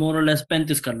 चलो मोर और लेस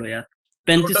 35 कर लो यार,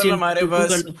 35 टोटल हमारे इंटू 2 कर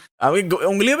पास, लो। अभी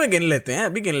उंगलियों पे गिन लेते हैं,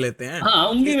 अभी गिन लेते हैं। हाँ,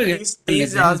 उंगली में तीस कर तीस लेते हैं।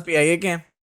 जहाज पीआईए के हैं।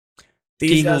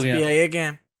 तीस ठीक हो जहाज गया, पीआईए के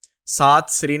हैं।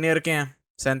 7 श्रीनगर के हैं,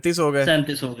 37 हो गए।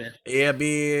 37 हो गए। ये अभी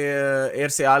एयर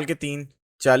सियाल के 3,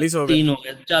 40 हो गए। 3 हो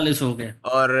गए, 40 हो गए।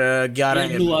 और 11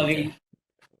 एयर ब्लू आ एयरब्लू के, गई।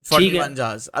 ठीक है, 41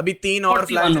 जहाज। अभी 3 और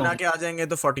फ्लाइट 41 हो चला गए। के आ जाएंगे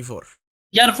तो 44।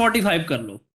 यार 45 कर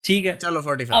लो, ठीक है। चलो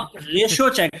 45। अब रेशो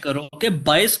चेक करो कि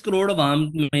 22 करोड़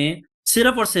आवाम में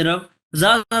सिर्फ और सिर्फ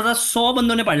ज्यादा से ज्यादा 100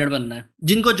 बंदों ने पायलट बनना है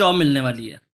जिनको जॉब मिलने वाली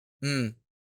है। हम्म।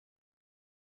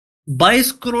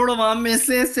 22 करोड़ अवाम में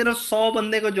से सिर्फ 100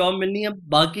 बंदे को जॉब मिलनी है।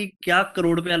 बाकी क्या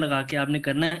करोड़ रुपया लगा के आपने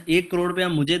करना है? 1 करोड़ रुपया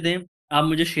मुझे दें, आप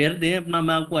मुझे शेयर दें अपना,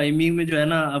 मैं आपको आईमी में जो है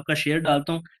ना आपका शेयर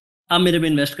डालता हूँ, आप मेरे पे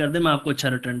इन्वेस्ट कर दें, मैं आपको अच्छा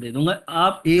रिटर्न दे दूंगा।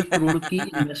 आप 1 करोड़ की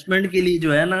इन्वेस्टमेंट के लिए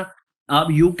जो है ना,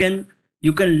 आप यू कैन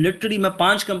लिटरली, मैं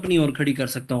 5 कंपनी और खड़ी कर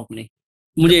सकता हूँ अपनी,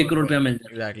 मुझे 1 करोड़ रुपया मिल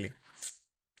जाए। एग्जैक्टली।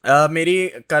 मेरी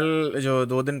कल जो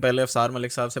 2 दिन पहले अफसार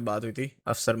मलिक साहब से बात हुई थी,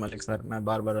 अफसर मलिक सर, मैं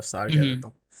बार बार अफसार कह हम्म, देता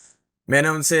हूँ। मैंने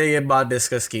उनसे ये बात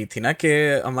डिस्कस की थी ना कि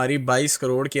हमारी 22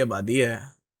 करोड़ की आबादी है,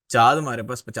 जहाज हमारे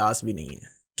पास 50 भी नहीं है,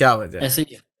 क्या वजह है ऐसे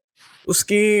ही है।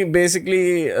 उसकी?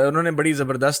 बेसिकली उन्होंने बड़ी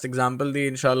ज़बरदस्त एग्जांपल दी।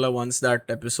 इंशाल्लाह once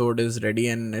that episode is ready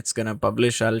and it's gonna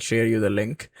publish, I will share you the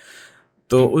link.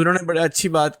 तो हम्म, उन्होंने बड़ी अच्छी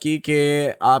बात की कि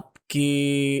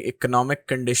आपकी इकोनॉमिक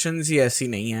कंडीशंस ही ऐसी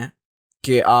नहीं है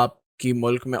कि आपकी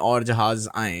मुल्क में और जहाज़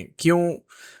आएँ। क्यों?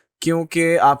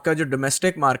 क्योंकि आपका जो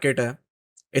डोमेस्टिक मार्केट है,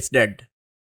 इट्स डेड,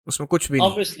 उसमें कुछ भी नहीं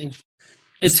है। ऑब्वियसली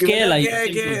इट्स उसकी वजह स्केल आई क्या है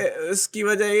कि, सिंपल। उसकी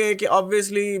वजह ये है कि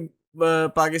ऑब्वियसली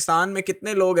पाकिस्तान में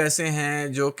कितने लोग ऐसे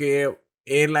हैं जो कि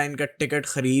एयरलाइन का टिकट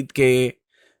खरीद के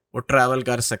वो ट्रैवल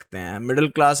कर सकते हैं। मिडिल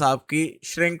क्लास आपकी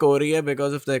श्रिंक हो रही है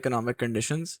because of the economic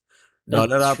conditions.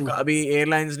 Dollar that's true. आपका, अभी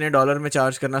एयरलाइंस ने डॉलर में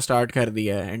चार्ज करना स्टार्ट कर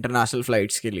दिया है इंटरनेशनल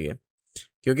फ्लाइट्स के लिए,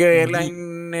 क्योंकि हम्म, एयरलाइन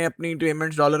ने अपनी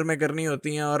पेमेंट्स डॉलर में करनी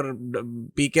होती हैं और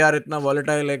पीकेआर इतना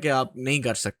वॉलेटाइल है कि आप नहीं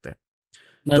कर सकते।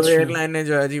 तो दैट्स ट्रू। एयरलाइन ने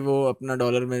जो है जी वो अपना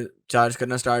डॉलर में चार्ज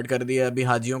करना स्टार्ट कर दिया। अभी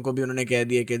हाजियों को भी उन्होंने कह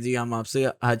दिया कि जी हम आपसे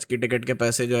हज की टिकट के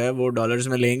पैसे जो है वो डॉलर्स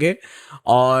में लेंगे,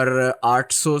 और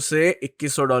 800 से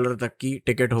 $2100 तक की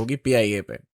टिकट होगी पीआईए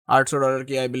पे। $800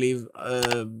 की आई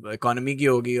बिलीव इकोनॉमी की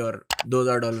होगी, और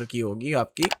 $2000 की होगी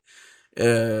आपकी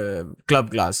क्लब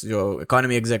क्लास, जो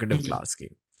इकोनॉमी एग्जीक्यूटिव क्लास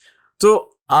की। तो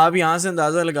आप यहाँ से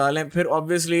अंदाजा लगा लें। फिर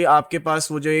ऑब्वियसली आपके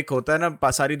पास वो जो एक होता है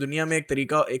ना, सारी दुनिया में एक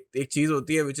तरीका, एक चीज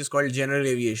होती है which is called general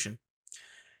aviation,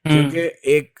 जो कि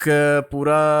हम्म। एक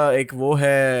पूरा एक वो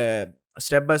है,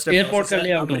 step by step airport process का है।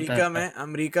 लेआउट होता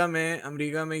अमेरिका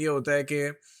है। में ये होता है कि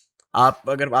आप,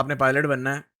 अगर आपने पायलट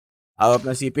बनना है, आप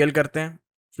अपना सीपीएल करते हैं,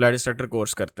 फ्लाइट इंस्ट्रक्टर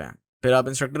कोर्स करते हैं, फिर आप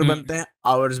इंस्ट्रक्टर हम्म। बनते हैं,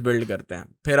 आवर्स बिल्ड करते हैं,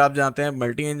 फिर आप जाते हैं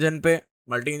मल्टी इंजन पे,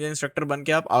 मल्टी इंजन इंस्ट्रक्टर बन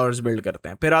के आप आवर्स बिल्ड करते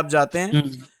हैं, फिर आप जाते हैं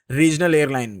हम्म। रीजनल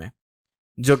एयरलाइन में,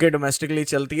 जो कि डोमेस्टिकली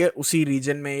चलती है, उसी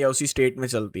रीजन में या उसी स्टेट में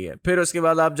चलती है। फिर उसके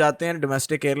बाद आप जाते हैं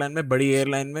डोमेस्टिक एयरलाइन में, बड़ी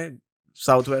एयरलाइन में,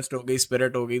 साउथ वेस्ट हो गई,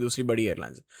 स्पिरिट हो गई, दूसरी बड़ी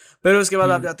एयरलाइन। फिर उसके बाद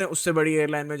आप हम्म। जाते हैं उससे बड़ी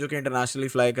एयरलाइन में जो कि इंटरनेशनली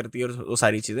फ्लाई करती है, और वो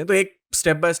सारी चीज़ें। तो एक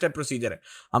स्टेप बाय स्टेप प्रोसीजर है।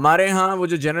 हमारे यहाँ वो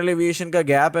जो जनरल एविएशन का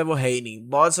गैप है वो है ही नहीं।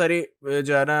 बहुत सारी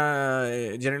जो है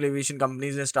ना जनरल एविएशन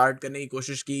कंपनीज ने स्टार्ट करने की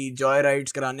कोशिश की, जॉय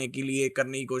राइड्स कराने के लिए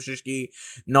करने की कोशिश की,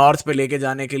 नॉर्थ पे लेके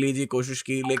जाने के लिए जी कोशिश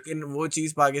की, लेकिन वो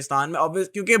चीज़ पाकिस्तान में ऑब्वियस,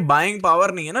 क्योंकि बाइंग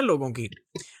पावर नहीं है ना लोगों की,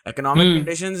 इकोनॉमिक हम्म।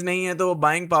 कंडीशंस नहीं है, तो वो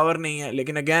बाइंग पावर नहीं है।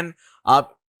 लेकिन अगेन,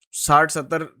 आप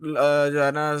 60-70 जो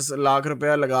है ना लाख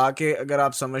रुपया लगा के अगर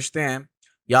आप समझते हैं,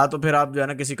 या तो फिर आप जो है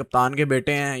ना किसी कप्तान के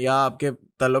बेटे हैं, या आपके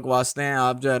ताल्लुक वास्ते हैं,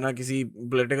 आप जो है ना किसी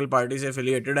पॉलिटिकल पार्टी से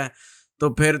एफिलिएटेड हैं, तो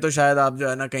फिर तो शायद आप जो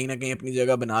है ना कहीं अपनी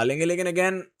जगह बना लेंगे। लेकिन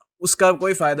अगेन, उसका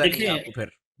कोई फायदा नहीं है देखिए आपको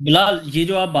फिर। बिलाल, ये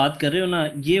जो आप बात कर रहे हो ना,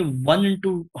 ये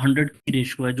 1:100 की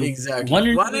रेशो है जो exactly,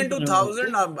 one one into in two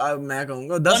thousand मैं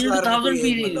कहूंगा दस वन इंटू हजार में कोई थाउजेंड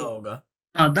भी। एक बंदा होगा।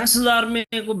 हाँ, 10,000 में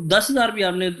को 10,000 भी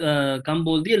आपने कम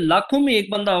बोल दिए। लाखों में एक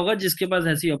बंदा होगा जिसके पास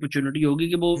ऐसी अपॉर्चुनिटी होगी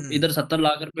कि वो हम्म। इधर 70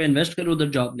 लाख रुपए इन्वेस्ट करे, उधर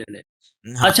जॉब ले ले।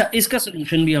 हाँ। अच्छा, इसका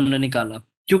सोल्यूशन भी हमने निकाला।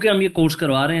 क्योंकि हम ये कोर्स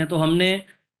करवा रहे हैं तो हमने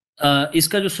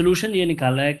इसका जो सोल्यूशन ये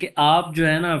निकाला है कि आप जो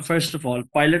है ना, first of all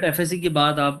pilot FSc के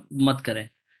बाद आप मत करें।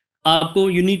 आपको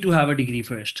you need to have a degree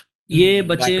first. ये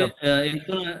बच्चे बैकअप। एक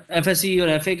तो एफएससी और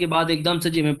एफए के बाद एकदम से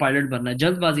जी हमें पायलट बनना है,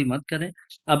 जल्दबाजी मत करें।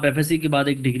 आप एफएससी के बाद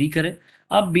एक डिग्री करें,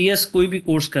 आप बीएस कोई भी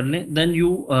कोर्स कर लें, then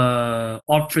you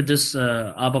opt for this.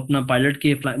 आप अपना पायलट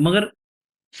के मगर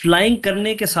फ्लाइंग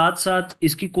करने के साथ साथ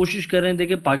इसकी कोशिश कर रहे हैं।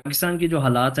 देखिए पाकिस्तान की जो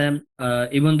हालात हैं,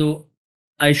 even though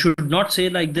I should not से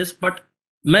लाइक दिस, बट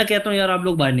मैं कहता हूँ यार आप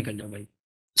लोग बाहर निकल जाओ भाई।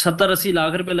 70-80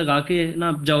 लाख रुपए लगा के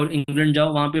ना जाओ, इंग्लैंड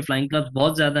जाओ, वहां पे फ्लाइंग क्लब्स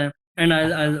बहुत ज्यादा है। एंड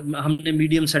हमने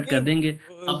मीडियम सेट कर देंगे,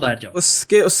 आप नहीं, बाहर जाओ।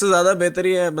 उसके उससे ज्यादा बेहतर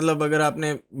ही है। मतलब अगर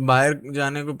आपने बाहर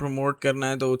जाने को प्रमोट करना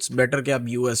है तो इट्स बेटर कि आप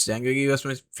यूएस जाएं, क्योंकि यूएस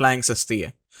में फ्लाइंग सस्ती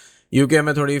है। यूके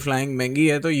में थोड़ी फ्लाइंग महंगी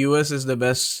है, तो यूएस इज द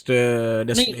बेस्ट नहीं,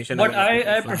 डेस्टिनेशन बट अगर आई आपको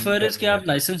आई फ्लाइंग प्रेफर इज कि करनी है। आप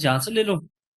लाइसेंस यहाँ से ले लो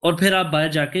और फिर आप बाहर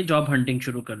जाके जॉब हंटिंग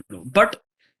शुरू कर लो। बट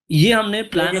ये हमने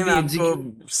प्लान लेकिन अभी आपको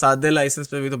एग्जीक्यूट। सादे लाइसेंस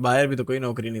पे भी तो बाहर भी तो कोई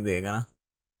नौकरी नहीं देगा ना।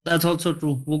 That's also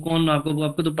true. वो कौन आपको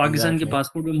आपको तो पाकिस्तान के एग्जैक्टली,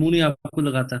 पासपोर्ट में मुंह नहीं आपको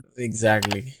लगाता।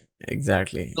 Exactly,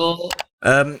 exactly. तो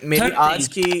मेरी थर्ड आज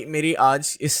थिंग। की मेरी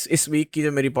आज इस वीक की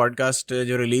जो मेरी पॉडकास्ट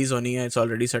जो रिलीज होनी है, it's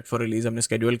already set for release, हमने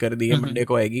शेड्यूल कर दी है, मंडे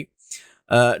को आएगी।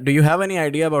 Do you have any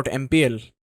idea about MPL?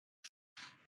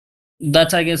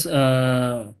 That's I guess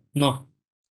no.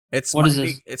 It's what is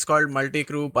multi this? It's called multi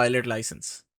crew pilot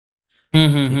licence.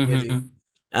 ठीक है जी। हम्म।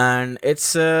 And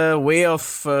it's a way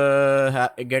of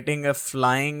getting a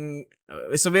flying,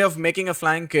 it's a way of making a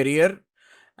flying career.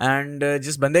 And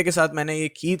जिस बंदे के साथ मैंने ये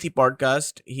की थी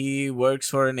podcast, he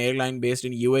works for an airline based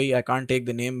in UAE. I can't take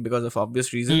the name because of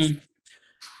obvious reasons. Hmm.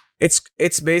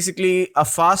 It's basically a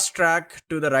fast track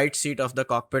to the right seat of the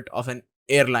cockpit of an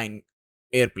airplane.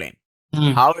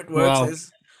 Hmm. How it works wow. is,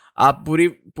 आप पूरी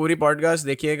पूरी podcast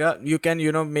देखिएगा। You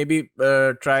can may be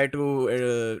try to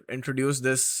introduce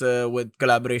this with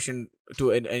collaboration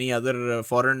to any other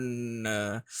foreign,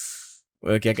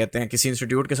 क्या कहते हैं, किसी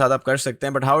institute के साथ आप कर सकते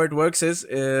हैं। But how it works is,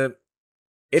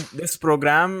 it this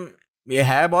programme, ये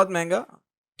है बहुत महंगा,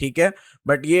 ठीक है,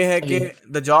 बट ये है कि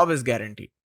the job is guarantee.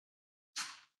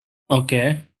 Okay.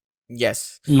 Yes.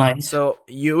 Nice. So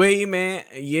UAE में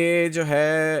ये जो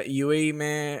है, यूएई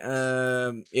में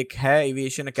एक है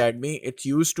aviation academy. It's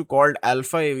used to called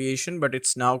alpha aviation, but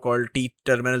it's now called T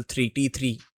terminal 3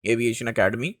 T3 aviation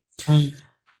academy. Hmm.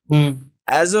 Hmm.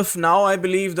 As of now, I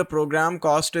believe the program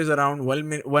cost is around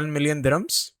 1 million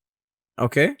dirhams.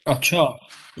 Okay. अच्छा।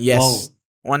 Wow. Yes,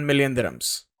 1 million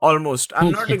dirhams. Almost.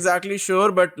 I'm not okay. exactly sure,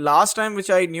 but last time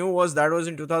which I knew was that was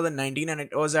in 2019, and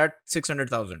it was at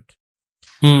 600,000.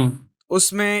 हम्म।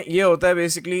 उसमें ये होता है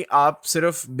basically, आप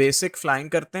सिर्फ basic flying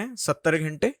करते हैं 70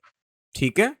 घंटे,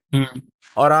 ठीक है, हम्म।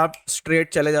 और आप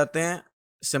स्ट्रेट चले जाते हैं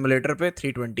सिमुलेटर पे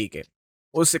 320 के।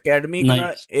 उस एकेडमी का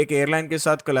नाइस। एक एयरलाइन के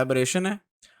साथ कोलैबोरेशन है।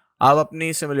 आप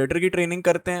अपनी सिमुलेटर की ट्रेनिंग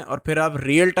करते हैं और फिर आप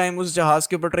रियल टाइम उस जहाज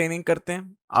के ऊपर ट्रेनिंग करते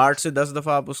हैं। 8 से 10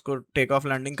 दफा आप उसको टेक ऑफ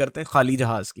लैंडिंग करते हैं खाली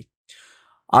जहाज की।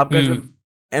 आपका जब हम्म।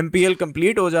 MPL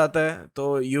कंप्लीट हो जाता है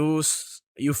तो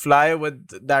you fly with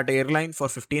that airline for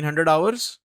 1500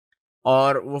 hours.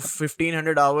 और वो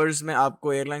 1500 आवर्स में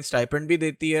आपको एयरलाइन स्टाइपेंड भी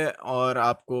देती है, और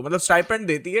आपको मतलब स्टाइपेंड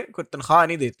देती है, कोई तनख्वाह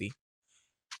नहीं देती।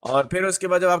 और फिर उसके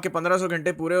बाद जब आपके 1500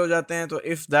 घंटे पूरे हो जाते हैं, तो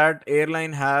if that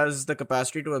airline has the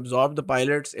capacity to absorb the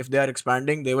pilots, if they are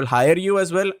expanding, they will hire you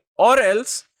as well. और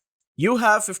else you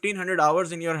have 1500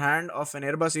 hours in your hand of an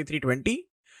Airbus A320,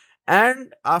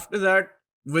 and after that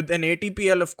with an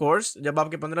ATPL of course, जब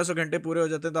आपके 1500 घंटे पूरे हो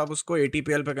जाते हैं तो आप उसको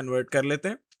ATPL पे कन्वर्ट कर लेते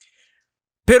हैं।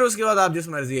 फिर उसके बाद आप जिस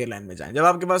मर्जी एयरलाइन में जाएं। जब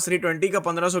आपके पास 320 का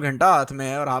 1500 घंटा हाथ में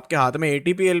है और आपके हाथ में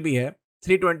ATPL भी है,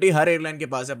 320 हर एयरलाइन के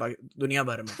पास है दुनिया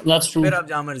भर में, दैट्स ट्रू। फिर आप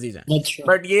जहां मर्जी जाएं। That's true.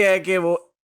 बट ये है कि वो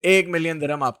 1 मिलियन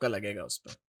दिरहम आपका लगेगा उस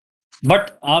पर। बट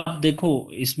आप देखो,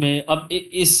 इसमें अब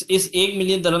इस 1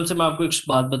 मिलियन dirham से मैं आपको एक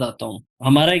बात बताता हूँ।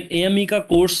 हमारा एक AME का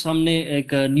कोर्स, हमने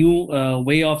एक new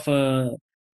way of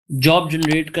job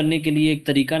generate करने के लिए एक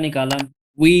तरीका निकाला।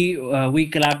 We we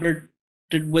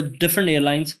collaborated with different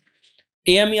airlines.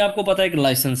 AME आपको पता है एक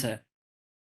लाइसेंस है,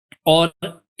 और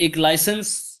एक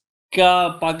लाइसेंस का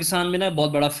पाकिस्तान में ना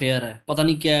बहुत बड़ा फेयर है, पता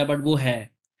नहीं क्या है बट वो है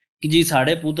कि जी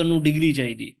साढ़े पुत्र नु डिग्री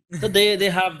चाहिए। तो दे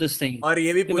हैव दिस थिंग और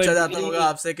ये भी कि भाई पूछा जाता होगा डिग्री।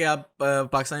 आपसे कि आप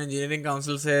पाकिस्तान इंजीनियरिंग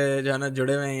काउंसिल से जो है ना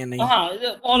जुड़े हुए हैं या नहीं। हाँ,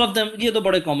 ऑल ऑफ देम, ये तो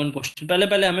बड़े कॉमन क्वेश्चन, पहले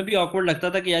पहले हमें भी ऑकवर्ड लगता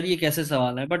था कि यार ये कैसे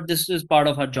सवाल है, but this is part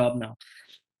of our job now.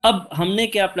 अब हमने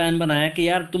क्या प्लान बनाया कि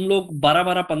यार तुम लोग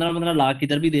 12-12 15-15 लाख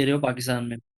इधर भी दे रहे हो पाकिस्तान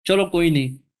में, चलो कोई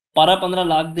नहीं, 12-15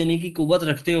 लाख देने की कुव्वत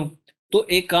रखते हो, तो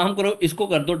एक काम करो, इसको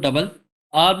कर दो डबल।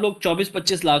 आप लोग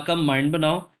 24-25 लाख का माइंड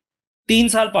बनाओ, 3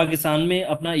 साल पाकिस्तान में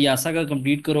अपना यासा का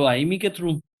कंप्लीट करो आईएमई के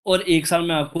थ्रू, और 1 साल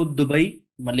में आपको दुबई,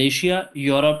 मलेशिया,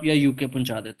 यूरोप या यूके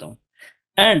पहुंचा देता हूँ।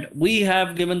 And we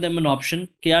have given them an option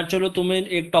कि यार चलो तुम्हें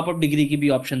एक टॉप अप डिग्री की भी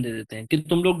ऑप्शन दे देते हैं कि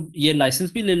तुम लोग ये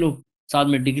लाइसेंस भी ले लो, साथ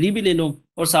में डिग्री भी ले लो,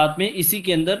 और साथ में इसी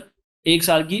के अंदर 1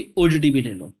 साल की OJT भी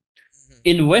ले लो।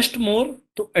 Invest more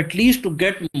to at least to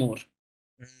get more.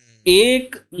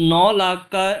 एक 9 लाख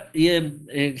का ये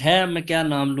एक है, मैं क्या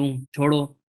नाम लूं,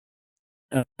 छोड़ो,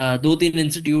 2-3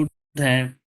 इंस्टीट्यूट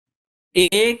हैं।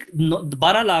 एक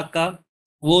 12 लाख का,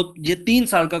 वो ये 3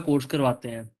 साल का कोर्स करवाते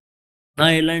हैं। ना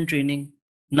एयरलाइन ट्रेनिंग,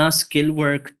 ना स्किल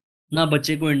वर्क, ना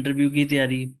बच्चे को इंटरव्यू की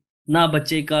तैयारी, ना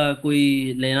बच्चे का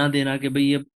कोई लेना देना कि भाई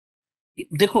ये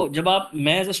देखो। जब आप,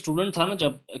 मैं एज अ स्टूडेंट था ना,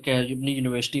 जब अपनी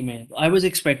यूनिवर्सिटी में, आई वाज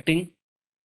एक्सपेक्टिंग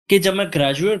कि जब मैं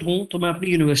ग्रेजुएट हूं तो मैं अपनी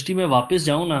यूनिवर्सिटी में वापस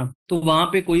जाऊं ना, तो वहां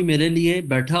पे कोई मेरे लिए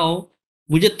बैठा हो,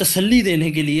 मुझे तसल्ली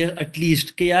देने के लिए एटलीस्ट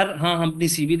कि यार हाँ, हम अपनी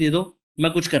CV दे दो,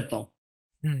 मैं कुछ करता हूँ।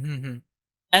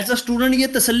 एज अ स्टूडेंट ये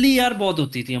तसल्ली यार बहुत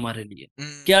होती थी हमारे लिए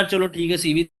कि यार चलो ठीक है,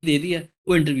 CV दे दिया,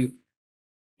 वो इंटरव्यू।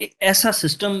 ऐसा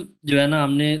सिस्टम जो है ना,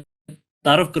 हमने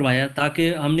तारुफ करवाया, ताकि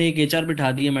हमने एक HR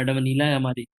बिठा दी है, मैडम अनीला है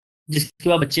हमारी, जिसके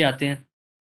बाद बच्चे आते हैं।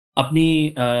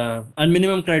 अपनी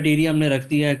मिनिमम क्राइटेरिया हमने रख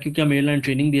दिया है, क्योंकि हम एयरलाइन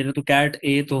ट्रेनिंग दे रहे हैं, तो CAT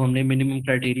A तो हमने मिनिमम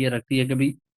क्राइटेरिया रख दिया है कि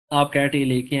भाई आप CAT A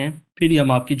लेके आए, फिर ही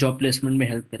हम आपकी जॉब प्लेसमेंट में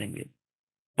हेल्प करेंगे।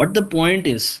 बट द पॉइंट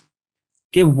इज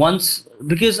कि वंस,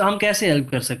 बिकॉज हम कैसे हेल्प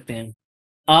कर सकते हैं,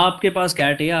 आपके पास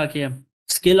CAT A आ गया,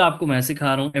 स्किल आपको मैं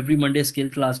सिखा रहा हूँ एवरी मंडे स्किल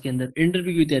क्लास के अंदर,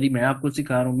 इंटरव्यू की तैयारी मैं आपको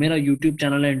सिखा रहा हूँ, मेरा यूट्यूब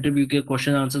चैनल है, इंटरव्यू के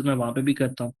क्वेश्चन आंसर्स मैं वहां पे भी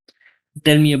करता हूँ।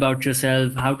 Tell me about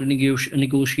yourself, how to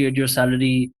negotiate your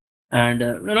salary, and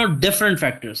different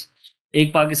factors।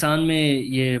 एक पाकिस्तान में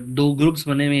ये 2 ग्रुप्स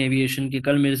बने हुए एविएशन के,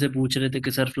 कल मेरे से पूछ रहे थे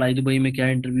कि सर फ्लाई दुबई में क्या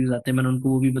इंटरव्यूज आते हैं, मैंने उनको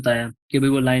वो भी बताया कि भाई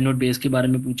वो लाइन और बेस के बारे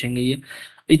में पूछेंगे। ये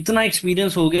इतना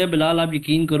एक्सपीरियंस हो गया बिलाल, आप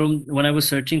यकीन करो, when I was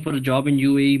searching for a job in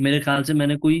UAE, मेरे ख्याल से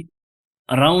मैंने कोई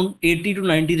अराउंड 80 to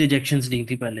 90 रिजेक्शंस दी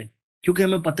थी पहले, क्योंकि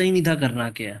हमें पता ही नहीं था करना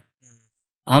क्या है।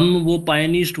 हम वो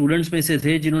पायनी स्टूडेंट्स में से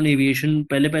थे जिन्होंने एविएशन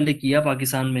पहले पहले किया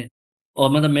पाकिस्तान में, और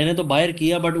मतलब मैंने तो बाहर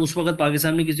किया, बट उस वक्त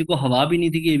पाकिस्तान में किसी को हवा भी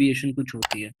नहीं थी कि एविएशन कुछ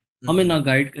होती है, हमें ना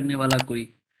गाइड करने वाला कोई।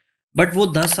 बट वो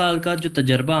 10 साल का जो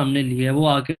तजर्बा हमने लिया है, वो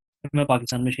आके मैं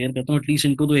पाकिस्तान में शेयर करता हूँ, एटलीस्ट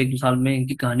इनको तो 1-2 साल में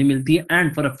इनकी कहानी मिलती है।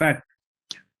 And for a fact,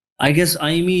 I guess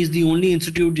IME is the only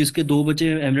institute जिसके 2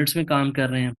 बच्चे एमिरेट्स में काम कर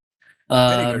रहे हैं।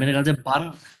 Very good. मेरे ख्याल से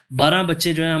 12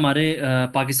 बच्चे जो है हमारे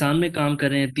पाकिस्तान में काम कर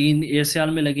रहे हैं, 3 एयरसियाल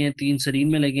में लगे हैं, 3 सरीन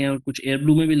में लगे हैं, और कुछ एयर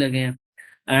ब्लू में भी लगे हैं।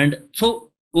 एंड सो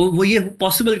वो ये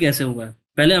पॉसिबल कैसे हुआ है,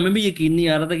 पहले हमें भी यकीन नहीं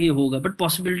आ रहा था कि ये होगा, बट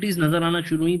पॉसिबिलिटीज नजर आना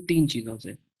शुरू हुई 3 चीजों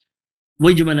से।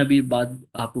 वही जो मैंने अभी बात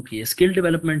आपको की है, स्किल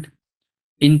डेवलपमेंट,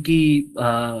 इनकी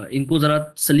इनको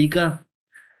जरा सलीका,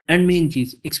 एंड मेन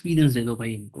चीज एक्सपीरियंस दे दो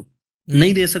भाई इनको।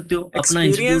 नहीं दे सकते हो, अपना इंस्टीट्यूट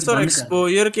एक्सपीरियंस और बंद कर दो।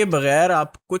 एक्सपोजर के बगैर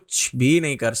आप कुछ भी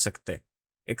नहीं कर सकते।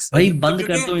 भाई बंद कर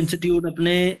क्योंकि दो इंस्टीट्यूट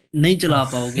अपने, नहीं चला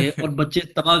पाओगे और बच्चे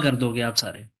तबाह कर दोगे आप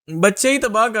सारे। बच्चे ही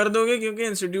तबाह कर दोगे, क्योंकि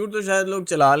इंस्टीट्यूट तो शायद लोग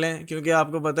चला लें, क्योंकि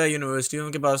आपको पता है यूनिवर्सिटियों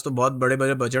के पास तो बहुत बड़े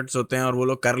बड़े बजट्स होते हैं और वो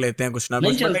लोग कर लेते हैं कुछ ना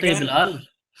नहीं कुछ, बट चलते अगेन बिलाल।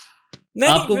 नहीं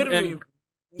आपको फिर भी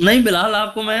नहीं बिलाल,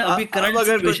 आपको मैं अभी अब करंट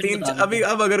अगर कोई सिचुएशन बता देता अभी हूँ।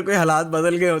 अब अगर कोई हालात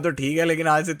बदल गए हो तो ठीक है, लेकिन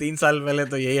आज से 3 साल पहले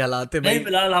तो यही हालात थे नहीं भाई।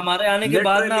 बिलाल, हमारे आने के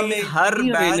बाद ना लिटरली हमें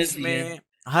इतनी अवेयरनेस हुई है।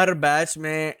 हर बैच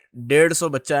में 150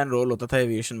 बच्चा एनरोल होता था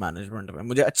एविएशन मैनेजमेंट में,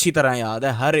 मुझे अच्छी तरह याद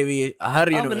है, हर अब नहीं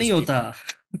यूनिवर्सिटी होता।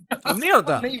 में। अब नहीं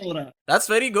होता। अब नहीं हो रहा।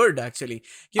 दैट्स वेरी गुड एक्चुअली, अब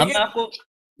क्योंकि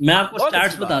मैं आपको बहुत अच्छी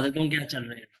स्टैट्स बता बात है। देता हूँ क्या चल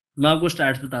रहे हैं। मैं आपको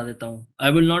स्टैट्स बता देता हूँ,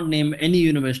 I will not name any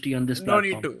university on this no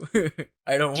need platform. To.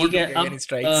 I don't want ठीक टू है, टेक अब एनी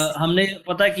स्ट्राइक्स। हमने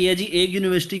पता किया जी, एक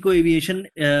यूनिवर्सिटी को एविएशन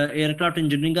एयरक्राफ्ट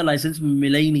इंजीनियरिंग का लाइसेंस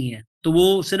मिला ही नहीं है, तो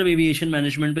वो सिर्फ एविएशन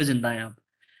मैनेजमेंट पे जिंदा है अब।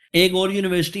 एक और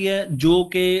यूनिवर्सिटी है जो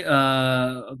कि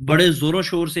बड़े जोरों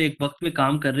शोर से एक वक्त पे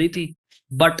काम कर रही थी,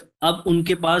 बट अब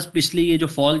उनके पास पिछली ये जो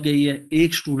फॉल गई है,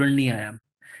 एक स्टूडेंट नहीं आया।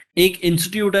 एक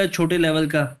इंस्टीट्यूट है छोटे लेवल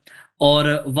का,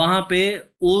 और वहां पे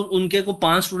उनके को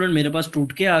 5 स्टूडेंट मेरे पास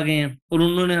टूट के आ गए हैं, और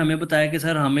उन्होंने हमें बताया कि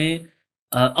सर हमें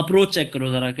अप्रोच चेक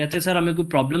करो जरा। कहते हैं सर हमें कोई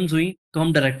प्रॉब्लम्स हुई तो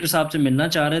हम डायरेक्टर साहब से मिलना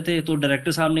चाह रहे थे, तो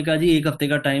डायरेक्टर साहब ने कहा जी 1 हफ्ते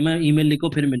का टाइम है, ईमेल लिखो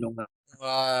फिर मिलूंगा।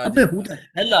 वाह अबे जी हु वाह। द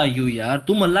हेल आर यू यार,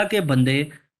 तुम अल्लाह के बंदे,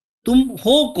 तुम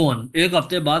हो कौन 1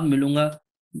 हफ्ते बाद मिलूंगा?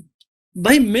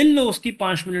 भाई मिल लो, उसकी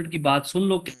 5 मिनट की बात सुन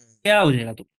लो, क्या हो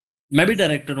जाएगा? तो मैं भी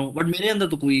डायरेक्टर हूँ, बट मेरे अंदर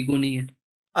तो कोई ईगो नहीं है।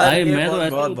 अरे आए ये मैं तो बहुत ऐसे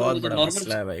ही बहुत होता हूँ बहुत जैसे बड़ा नॉर्मल।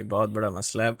 मसला है भाई, बहुत बड़ा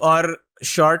मसला है। और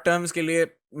शॉर्ट टर्म्स के लिए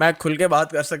मैं खुल के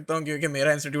बात कर सकता हूँ, क्योंकि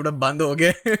मेरा इंस्टीट्यूट अब बंद हो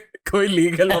गया। कोई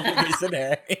लीगल ऑब्लिगेशन है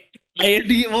नहीं।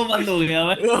 आईआईटी वो बंद हो गया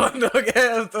भाई। वो बंद हो गया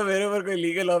है, अब तो मेरे ऊपर कोई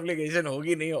लीगल ऑब्लिगेशन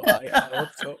होगी नहीं, I hope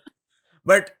so.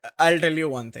 But I tell you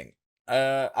one thing,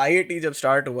 IIT जब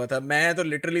स्टार्ट हुआ था, मैं तो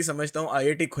लिटरली समझता हूँ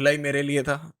आईआईटी खुला ही मेरे लिए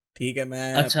था। ठीक है,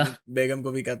 मैं अच्छा। अपनी बेगम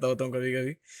को भी कहता होता हूँ कभी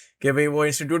कभी कि भाई वो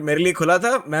इंस्टीट्यूट मेरे लिए खुला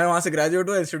था, मैं वहां से ग्रेजुएट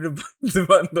हुआ, इंस्टीट्यूट बंद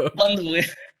बंद हो बंद हो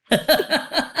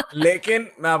गए। लेकिन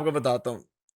मैं आपको बताता हूँ,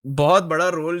 बहुत बड़ा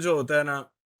रोल जो होता है ना,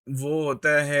 वो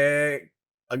होता है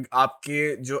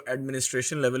आपके जो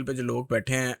एडमिनिस्ट्रेशन लेवल पे जो लोग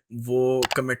बैठे हैं, वो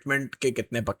कमिटमेंट के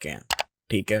कितने पक्के हैं।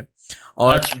 ठीक है,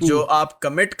 और दैट्स ट्रू। जो आप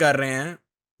कमिट कर रहे हैं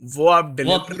वो आप वो आप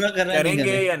डिलीवर पूरा कर रहे हैं नहीं कर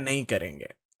करेंगे रहे। या नहीं करेंगे।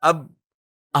 अब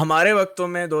हमारे वक्तों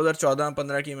में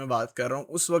 2014-15 की मैं बात कर रहा हूँ,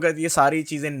 उस वक्त ये सारी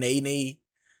चीजें नई नई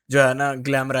जो है ना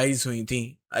ग्लैमराइज हुई थी,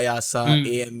 अयासा, हम्म।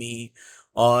 एएमई।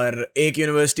 और एक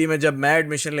यूनिवर्सिटी में जब मैं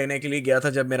एडमिशन लेने के लिए गया था,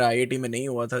 जब मेरा आईआईटी में नहीं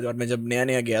हुआ था, और मैं जब नया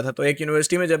नया गया था, तो एक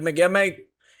यूनिवर्सिटी में जब मैं गया, मैं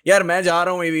यार मैं जा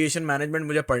रहा हूँ एविएशन मैनेजमेंट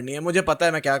मुझे पढ़नी है, मुझे पता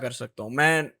है मैं क्या कर सकता हूँ,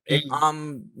 मैं एक हम्म।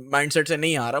 आम माइंडसेट से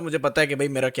नहीं आ रहा, मुझे पता है कि भाई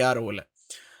मेरा क्या रोल है।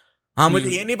 हाँ, मुझे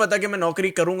हम्म। ये नहीं पता कि मैं नौकरी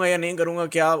करूंगा या नहीं करूंगा,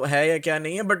 क्या है या क्या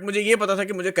नहीं है, बट मुझे ये पता था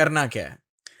कि मुझे करना क्या है।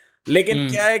 लेकिन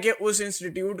क्या हम्म। है कि उस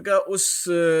इंस्टीट्यूट का, उस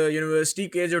यूनिवर्सिटी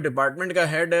के जो डिपार्टमेंट का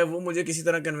हेड है, वो मुझे किसी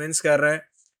तरह कन्विंस कर रहा है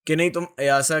कि नहीं तुम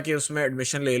अयासा के उसमें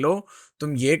एडमिशन ले लो,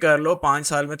 तुम ये कर लो, 5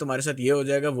 साल में तुम्हारे साथ ये हो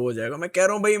जाएगा वो हो जाएगा। मैं कह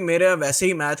रहा हूँ भाई मेरे वैसे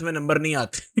ही मैथ में नंबर नहीं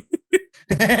आते।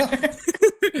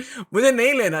 मुझे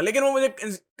नहीं लेना, लेकिन वो मुझे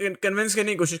कन्विंस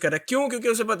करने की कोशिश कर रहा है। क्यों? क्योंकि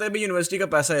उसे पता है भाई यूनिवर्सिटी का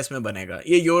पैसा इसमें बनेगा,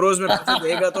 ये यूरोज में पैसे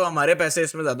देगा तो हमारे पैसे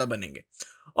इसमें ज्यादा बनेंगे।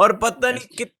 और पता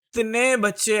नहीं कितने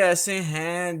बच्चे ऐसे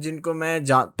हैं जिनको मैं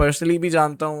पर्सनली भी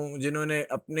जानता हूँ, जिन्होंने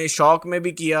अपने शौक में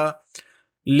भी किया,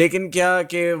 लेकिन क्या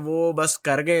कि वो बस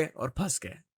कर गए और फंस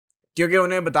गए, क्योंकि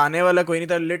उन्हें बताने वाला कोई नहीं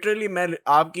था। लिटरली मैं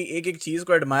आपकी एक एक चीज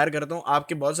को एडमायर करता हूँ,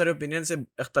 आपके बहुत सारे ओपिनियन से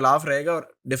इख्तलाफ रहेगा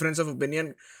और डिफरेंस ऑफ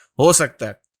ओपिनियन हो सकता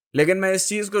है, लेकिन मैं इस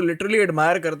चीज को लिटरली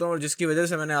एडमायर करता हूँ, और जिसकी वजह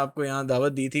से मैंने आपको यहाँ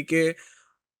दावत दी थी कि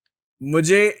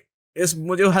मुझे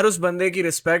मुझे हर उस बंदे की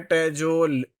रिस्पेक्ट है जो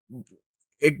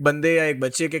एक बंदे या एक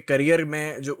बच्चे के करियर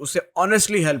में जो उसे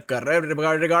ऑनेस्टली हेल्प कर रहा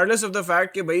है, रिगार्डलेस ऑफ द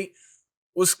फैक्ट कि भाई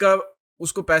उसका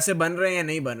उसको पैसे बन रहे हैं या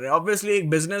नहीं बन रहे। ऑब्वियसली एक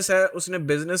बिजनेस है, उसने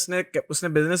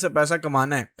बिजनेस से पैसा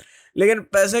कमाना है, लेकिन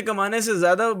पैसे कमाने से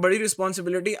ज्यादा बड़ी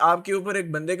रिस्पॉन्सिबिलिटी आपके ऊपर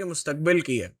एक बंदे के मुस्तकबिल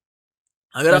की है।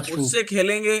 अगर आप दैट्स ट्रू। उससे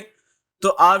खेलेंगे तो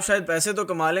आप शायद पैसे तो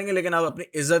कमा लेंगे, लेकिन आप अपनी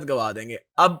इज्जत गवा देंगे।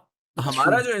 अब दैट्स ट्रू।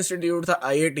 हमारा जो इंस्टीट्यूट था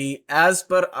आईआईटी, एज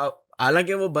पर,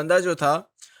 हालांकि वो बंदा जो था,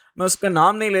 मैं उसका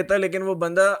नाम नहीं लेता, लेकिन वो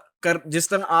बंदा कर जिस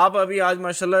तरह आप अभी आज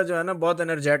माशाल्लाह जो है ना बहुत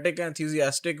एनर्जेटिक है,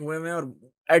 एंथुसियास्टिक हुए हैं, और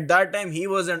at that time he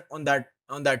was on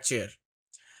that chair,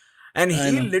 and I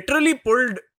he know. Literally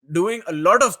pulled doing a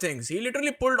lot of things, he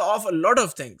literally pulled off a lot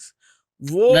of things.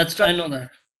 वो that's I know that.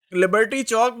 Liberty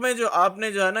Chowk में जो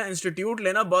आपने जो है ना institute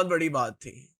लेना बहुत बड़ी बात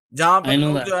थी, जहां पर आई नो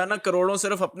लोग जो दैट। है ना करोड़ों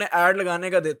सिर्फ अपने ऐड लगाने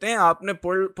का देते हैं, आपने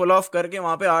पुल पुल ऑफ करके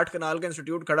वहां पे 8 कनाल का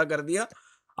इंस्टीट्यूट खड़ा कर दिया।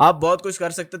 आप बहुत कुछ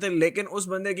कर सकते थे, लेकिन उस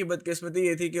बंदे की बदकिस्मती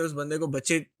ये थी कि उस बंदे को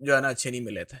बच्चे जो है ना अच्छे नहीं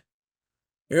मिले थे।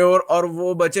 और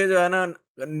वो बच्चे जो है ना,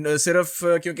 सिर्फ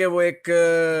क्योंकि वो एक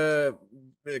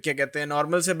क्या कहते हैं,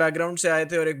 नॉर्मल से बैकग्राउंड से आए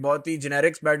थे और एक बहुत ही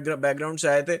जेनेरिक बैकग्राउंड से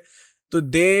आए थे, तो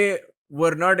they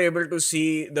were not able to see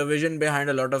the vision behind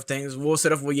a lot of things. वो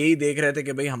सिर्फ वो यही देख रहे थे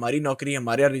कि भाई हमारी नौकरी,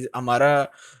 हमारा हमारा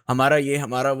हमारा ये,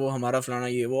 हमारा वो, हमारा फलाना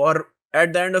ये वो। और at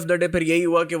the end of the day फिर यही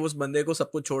हुआ कि उस बंदे को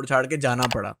सब कुछ छोड़ छाड़ के जाना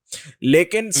पड़ा।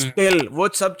 लेकिन हम्म। स्टिल वो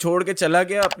सब छोड़ के चला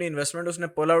गया, अपनी इन्वेस्टमेंट उसने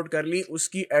पुल आउट कर ली।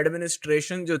 उसकी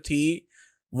एडमिनिस्ट्रेशन जो थी,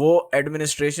 वो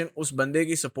एडमिनिस्ट्रेशन उस बंदे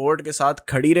की सपोर्ट के साथ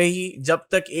खड़ी रही जब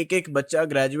तक एक एक बच्चा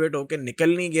ग्रेजुएट होकर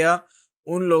निकल नहीं गया।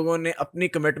 उन लोगों ने अपनी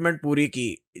कमिटमेंट पूरी की।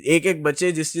 एक एक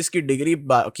बच्चे जिस जिसकी डिग्री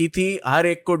बाकी थी, हर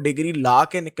एक को डिग्री ला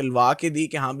के निकलवा के दी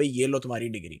कि हाँ भाई ये लो तुम्हारी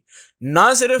डिग्री।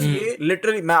 ना सिर्फ हम्म। ये,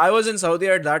 लिटरली मैं I was in Saudi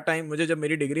at that time, मुझे जब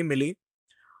मेरी डिग्री मिली,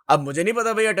 अब मुझे नहीं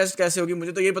पता भैया टेस्ट कैसे होगी,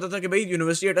 मुझे तो ये पता था कि भाई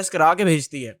यूनिवर्सिटी टेस्ट करा के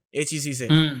भेजती है एचईसी से।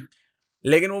 हम्म।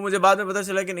 लेकिन वो मुझे बाद में पता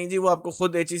चला कि नहीं जी, वो आपको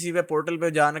खुद एचईसी पे पोर्टल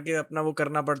पे जान के अपना वो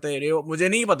करना पड़ता है। ये मुझे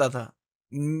नहीं पता था।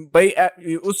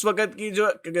 भाई उस वक्त की जो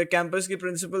कैंपस की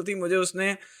प्रिंसिपल थी, मुझे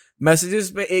उसने मैसेजेस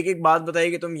पे एक एक बात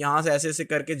बताई कि तुम यहाँ से ऐसे ऐसे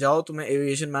करके जाओ, तुम्हें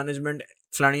एविएशन मैनेजमेंट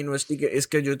फलानी यूनिवर्सिटी के,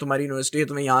 इसके जो तुम्हारी यूनिवर्सिटी है,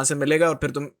 तुम्हें यहाँ से मिलेगा और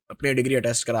फिर तुम अपनी डिग्री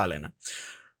अटेस्ट करा लेना।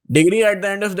 Degree at the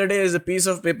end of the day is a piece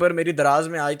of paper, मेरी दराज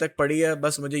में आज तक पड़ी है।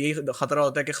 बस मुझे यही खतरा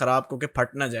होता है कि खराब होके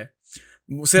फट ना जाए।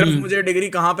 सिर्फ हम्म। मुझे डिग्री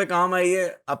कहाँ पे काम आई है,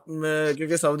 अब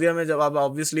क्योंकि सऊदीया में जब आप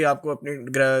ऑब्वियसली आपको अपनी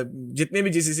जितनी भी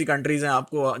जीसीसी कंट्रीज हैं,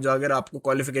 आपको जो अगर आपको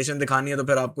क्वालिफिकेशन दिखानी है तो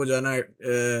फिर आपको जो है ना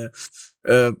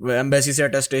एम्बेसी से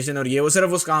अटेस्टेशन और ये वो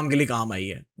सिर्फ उस काम के लिए काम आई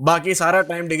है। बाकी सारा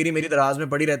टाइम डिग्री मेरी दराज में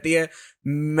पड़ी रहती है।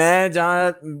 मैं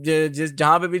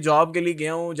जहाँ पे भी जॉब के लिए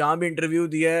गया हूँ, जहाँ भी इंटरव्यू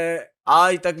दिया है,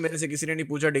 आज तक मेरे से किसी ने नहीं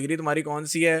पूछा डिग्री तुम्हारी कौन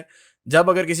सी है। जब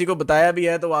अगर किसी को बताया भी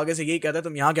है तो वो आगे से यही कहता है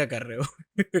तुम यहाँ क्या कर रहे हो।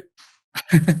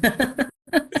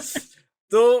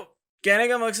 तो कहने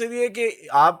का मकसद ये है कि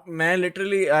आप, मैं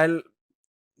लिटरली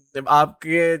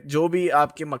आपके जो भी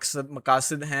आपके मकसद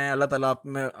मकासद हैं, अल्लाह ताला आप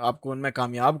में आपको उनमें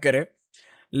कामयाब करे।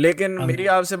 लेकिन मेरी आमीन।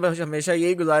 आपसे बस हमेशा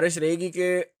यही गुजारिश रहेगी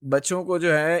कि बच्चों को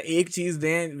जो है एक चीज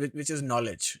दें विच इज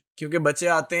नॉलेज। क्योंकि बच्चे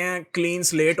आते हैं क्लीन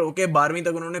स्लेट होके, 12वीं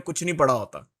तक उन्होंने कुछ नहीं पढ़ा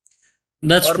होता।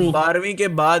 दैट्स और ट्रू। 12वीं के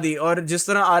बाद ही, और जिस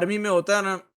तरह आर्मी में होता है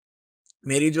ना,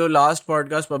 मेरी जो लास्ट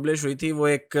पॉडकास्ट पब्लिश हुई थी वो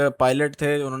एक पायलट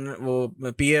थे, उन्होंने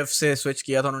वो पीएफ से स्विच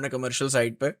किया था उन्होंने कमर्शियल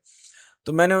साइड पे।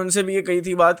 तो मैंने उनसे भी ये कही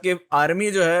थी बात कि आर्मी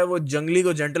जो है वो जंगली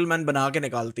को जेंटलमैन बना के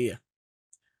निकालती है।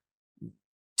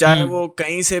 चाहे हम्म। वो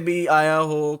कहीं से भी आया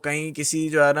हो, कहीं किसी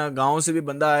जो है ना गांव से भी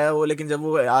बंदा आया हो, लेकिन जब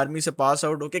वो आर्मी से पास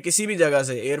आउट होके किसी भी जगह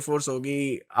से, एयरफोर्स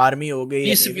होगी, आर्मी हो गई या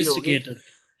ही नेवी हो गई, सोफिस्टिकेटेड।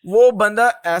 वो बंदा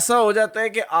ऐसा हो जाता है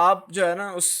कि आप जो है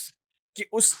ना उस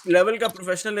लेवल का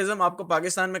प्रोफेशनलिज्म आपको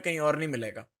पाकिस्तान में कहीं और नहीं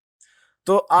मिलेगा।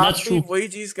 तो आप दैट्स भी ट्रू। वही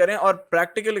चीज करें, और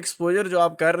प्रैक्टिकल एक्सपोजर जो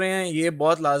आप कर रहे हैं ये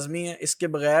बहुत लाजमी है। इसके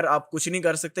बगैर आप कुछ नहीं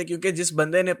कर सकते, क्योंकि जिस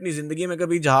बंदे ने अपनी जिंदगी में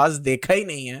कभी जहाज देखा ही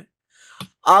नहीं है,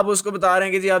 आप उसको बता रहे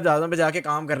हैं कि जी आप जहाजों पे जाके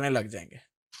काम करने लग जाएंगे।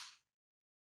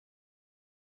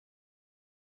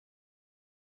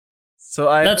 So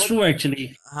I that's hope. True actually.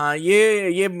 हाँ,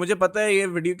 ये मुझे पता है ये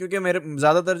वीडियो, क्योंकि मेरे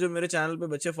ज्यादातर जो मेरे चैनल पे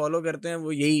बच्चे फॉलो करते हैं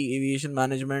वो यही एविएशन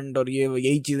मैनेजमेंट और ये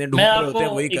यही चीजें मैं ढूंढ रहे आपको होते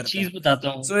हैं, वही एक करते हैं। चीज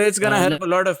बताता सो इट्स गोना हूँ। Help a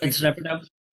lot of let's people. Wrap it up.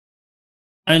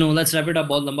 I know, let's wrap it up,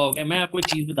 बहुत लंबा हो गया। मैं आपको एक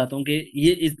चीज बताता हूँ कि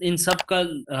ये इन सब का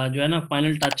जो है ना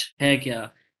फाइनल टच है क्या।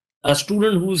 A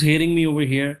student who's hearing me over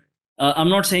here, I'm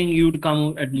not saying you to come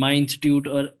at my institute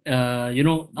or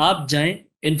आप जाएं,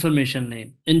 इंफॉर्मेशन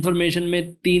लें। इंफॉर्मेशन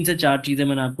में 3 से 4 चीजें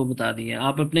मैंने आपको बता दी हैं।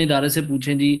 आप अपने इदारे से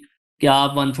पूछें जी कि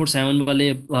आप 147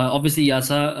 वाले, ऑब्वियसली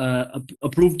यासा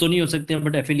अप्रूव तो नहीं हो सकते हैं,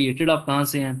 बट एफिलिएटेड आप कहाँ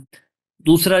से हैं।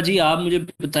 दूसरा जी, आप मुझे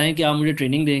बताएं कि आप मुझे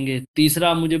ट्रेनिंग देंगे। तीसरा,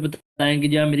 आप मुझे बताएं कि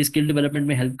जी आप मेरी स्किल डेवलपमेंट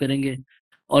में हेल्प करेंगे।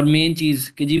 और मेन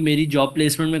चीज़ कि जी मेरी जॉब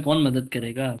प्लेसमेंट में कौन मदद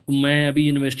करेगा। तो मैं अभी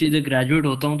यूनिवर्सिटी से ग्रेजुएट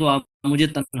होता हूँ, तो आप मुझे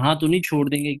तनहा तो नहीं छोड़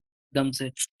देंगे एकदम से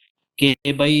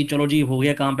कि भाई चलो जी हो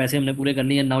गया काम, पैसे हमने पूरे कर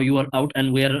लिए, now you are out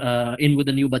and we are in with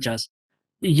the new बचास।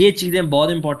 ये चीज़ें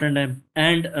बहुत इंपॉर्टेंट हैं।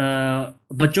 एंड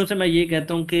बच्चों से मैं ये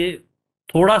कहता हूँ कि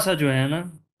थोड़ा सा जो है ना,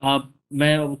 आप,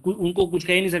 मैं उनको कुछ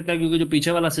कह ही नहीं सकता, क्योंकि जो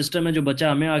पीछे वाला सिस्टम है जो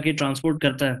बच्चा हमें आके ट्रांसपोर्ट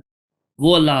करता है,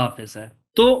 वो अल्लाह हाफिज है।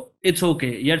 तो इट्स ओके,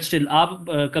 येट स्टिल आप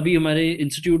कभी हमारे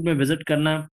इंस्टीट्यूट में विजिट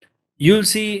करना। You will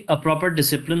see a proper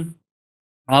discipline.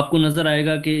 आपको नजर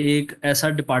आएगा कि एक ऐसा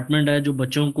डिपार्टमेंट है जो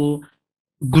बच्चों को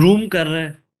ग्रूम कर रहा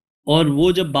है। और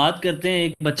वो जब बात करते हैं,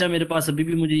 एक बच्चा मेरे पास अभी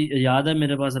भी, मुझे याद है,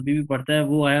 मेरे पास अभी भी पढ़ता है,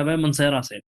 वो आया हुआ है मनसेरा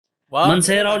से। वाह, मेरे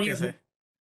मनसेरा और इलाके ये, से।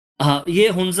 हाँ, ये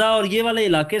हुंजा और ये वाले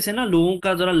इलाके से ना लोगों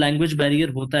का जरा लैंग्वेज बैरियर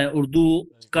होता है, उर्दू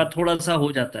का बिल्कुल। थोड़ा सा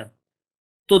हो जाता है।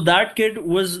 तो that kid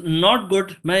was not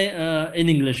good. मैं इन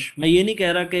इंग्लिश, मैं ये नहीं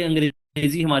कह रहा कि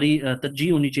अंग्रेजी हमारी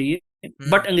तरजीह होनी चाहिए,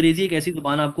 बट अंग्रेजी एक ऐसी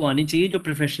जुबान आपको आनी चाहिए जो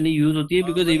प्रोफेशनली यूज होती है,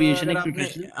 बिकॉज मतलब एविएशन अगर एक आपने,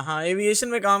 प्रोफेशनल हाँ, एविएशन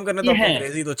में काम करना तो ये आपको है,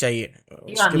 अंग्रेजी तो चाहिए, ये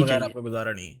उसके आनी बगैर चाहिए। आपका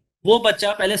गुजारा नहीं है। वो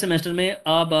बच्चा पहले सेमेस्टर में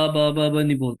अब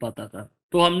नहीं बोल पाता था,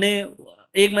 तो हमने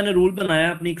एक मैंने रूल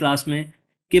बनाया अपनी क्लास में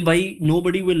कि भाई नो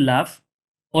बडी विल लाफ,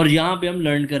 और यहाँ पे हम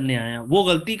लर्न करने आए हैं। वो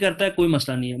गलती करता है कोई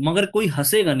मसला नहीं है, मगर कोई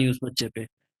हंसेगा नहीं उस बच्चे पे।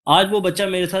 आज वो बच्चा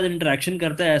मेरे साथ इंटरेक्शन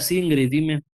करता है ऐसी अंग्रेजी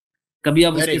में, कभी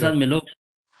आप वेरी उसके साथ गुड, मिलो,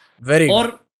 वेरी गुड।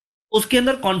 और उसके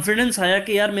अंदर कॉन्फिडेंस आया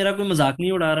कि यार मेरा कोई मजाक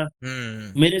नहीं उड़ा रहा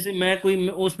हम्म। मेरे से,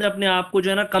 उसने अपने आप को जो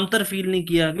है ना कमतर फील नहीं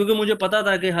किया, क्योंकि मुझे पता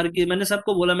था कि मैंने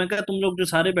सबको बोला, मैं कहा तुम लोग जो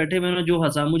सारे बैठे हुए हैं ना, जो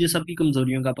हंसा, मुझे सबकी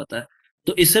कमजोरियों का पता है,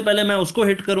 तो इससे पहले मैं उसको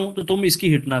हिट करूं तो तुम इसकी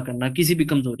हिट ना करना किसी भी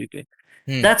कमजोरी पे।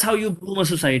 हम्म। That's how you groom a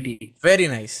society. Very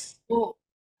nice. तो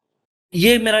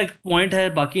ये मेरा एक पॉइंट है,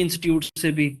 बाकी इंस्टीट्यूट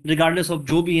से भी रिगार्डलेस ऑफ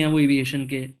जो भी हैं वो एविएशन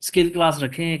के स्किल क्लास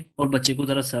रखें और बच्चे को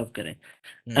जरा सर्व करें।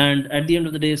 हम्म। And eight the end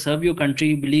of the day serve your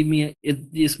country, believe me,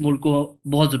 इस मुल्क को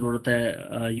बहुत ज़रूरत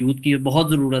है यूथ की, बहुत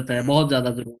ज़रूरत है, हम्म। बहुत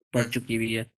ज़्यादा ज़रूरत पड़ हम्म। चुकी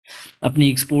हुई है अपनी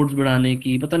एक्सपोर्ट्स बढ़ाने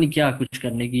की, पता नहीं क्या कुछ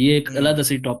करने की। ये एक हम्म। अलग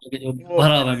सी टॉपिक है जो वो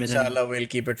भरा हुआ फिर है मेरे अंदर। इंशाल्लाह will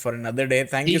keep it for another day.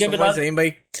 Thank you ठीक है सो मच बिलाल, जहीम भाई,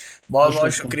 बहुत मोस्ट बहुत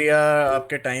वेलकम। शुक्रिया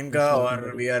आपके टाइम का। मोस्ट वेलकम और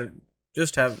भाई, we are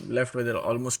just have left with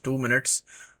almost 2 minutes,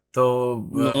 तो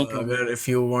नो प्रॉब्लम। अगर if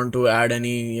you want to add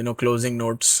any closing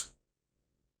notes.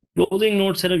 Closing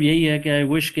note सिर्फ यही है कि आई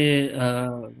विश के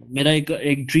मेरा एक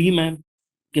एक ड्रीम है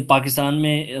कि पाकिस्तान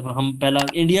में हम पहला,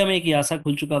 इंडिया में एक यासा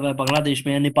खुल चुका हुआ है, बांग्लादेश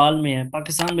में है, नेपाल में है,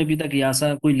 पाकिस्तान में अभी तक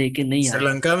यासा कोई लेके नहीं आया।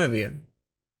 श्रीलंका में भी है।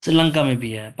 श्रीलंका में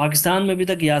भी है, पाकिस्तान में अभी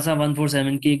तक यासा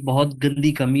 147 की एक बहुत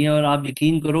गंदी कमी है। और आप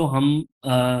यकीन करो, हम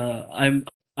I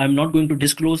am not going to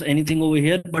disclose anything over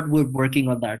here, but we are working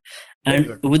on that, very and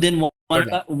good, with in good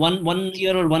luck. One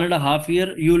year और 1.5 year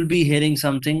you will be hearing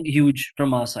something huge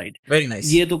from our side. Very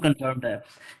nice. ये तो confirmed है,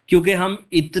 क्योंकि हम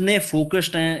इतने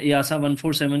focused हैं यासा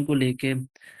 147 को लेके।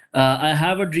 आई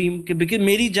हैव अ ड्रीम कि, बिकॉज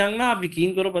मेरी जंग ना, आप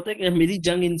यकीन करो, पता है कि मेरी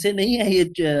जंग इनसे नहीं है, ये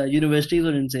यूनिवर्सिटीज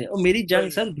और इनसे, और मेरी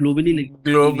जंग सर ग्लोबली लगी हुई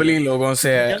ग्लोबली है। लोगों से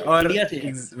मेरी है, जंग और इंडिया से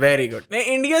है। Very good. नहीं,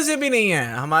 इंडिया से भी नहीं है,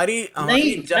 हमारी नहीं,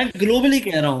 हमारी मैं ग्लोबली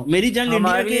कह रहा हूँ, मेरी जंग इंडिया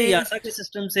हमारी के यासा के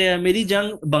सिस्टम से है, मेरी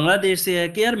जंग बांग्लादेश से है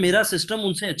कि यार मेरा सिस्टम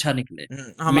उनसे अच्छा निकले।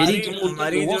 मेरी हमारी जंग उनके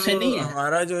हमारी लोगों जो से नहीं है।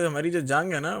 हमारी जो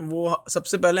जंग है ना, वो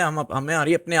सबसे पहले हमें आ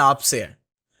रही है अपने आप से है।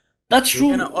 दैट्स ठीक ट्रू।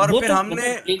 है ना, और वो फिर तो हमने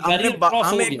मतलब एक हमने बैरियर क्रॉस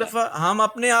हम हो एक गया। दफा हम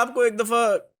अपने आप को एक दफा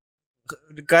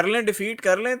कर लें, डिफीट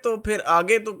कर लें, तो फिर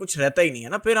आगे तो कुछ रहता ही नहीं है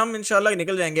ना, फिर हम इंशाल्लाह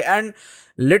निकल जाएंगे। And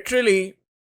literally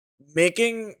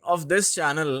making of this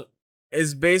channel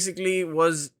is basically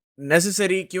was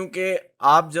necessary, क्योंकि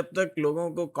आप जब तक लोगों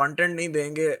को कंटेंट नहीं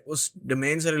देंगे उस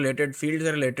डोमेन से रिलेटेड, फील्ड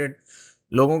से रिलेटेड,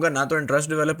 लोगों का ना तो इंटरेस्ट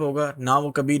डेवलप होगा, ना वो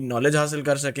कभी नॉलेज हासिल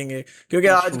कर सकेंगे। क्योंकि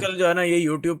दैट्स ट्रू। आजकल जो है ना, ये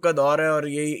यूट्यूब का दौर है और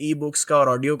ये ई बुक्स का और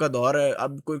ऑडियो का दौर है।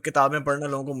 अब कोई किताबें पढ़ना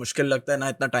लोगों को मुश्किल लगता है, ना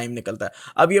इतना टाइम निकलता है।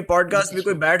 अब ये पॉडकास्ट भी दैट्स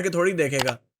कोई ट्रू। बैठ के थोड़ी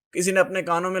देखेगा, किसी ने अपने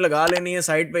कानों में लगा लेनी है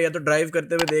साइड पे, या तो ड्राइव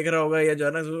करते हुए देख रहा होगा, या जो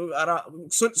है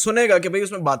ना सुनेगा कि भाई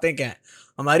उसमें बातें क्या हैं।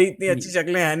 हमारी इतनी अच्छी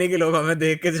शक्लें हैं नहीं कि लोग हमें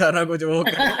देख के जाना कुछ वो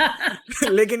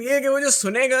करें। लेकिन ये है कि वो जो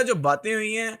सुनेगा, जो बातें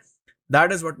हुई हैं,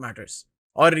 दैट इज व्हाट मैटर्स।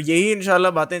 और यही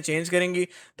इंशाल्लाह बातें चेंज करेंगी।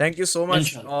 Thank you so much.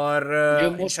 इंशाल्लाह, और यू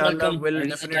मोस्ट इंशाल्लाह welcome, will I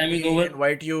guess the time definitely is over.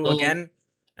 Invite you तो अगेन,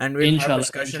 एंड विल हैव इंशाल्लाह,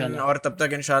 डिस्कशन। इंशाल्लाह, और तब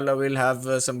तक इंशाल्लाह will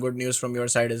have some good news from your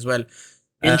side as well.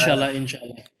 इंशाल्लाह,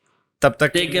 इंशाल्लाह। तब तक के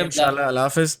टेक लिए केयर बिलाल। इंशाल्लाह अल्लाह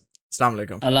हाफिज, अस्सलाम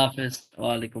वालेकुम। अल्लाह हाफिज,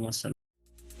 वालेकुम अस्सलाम।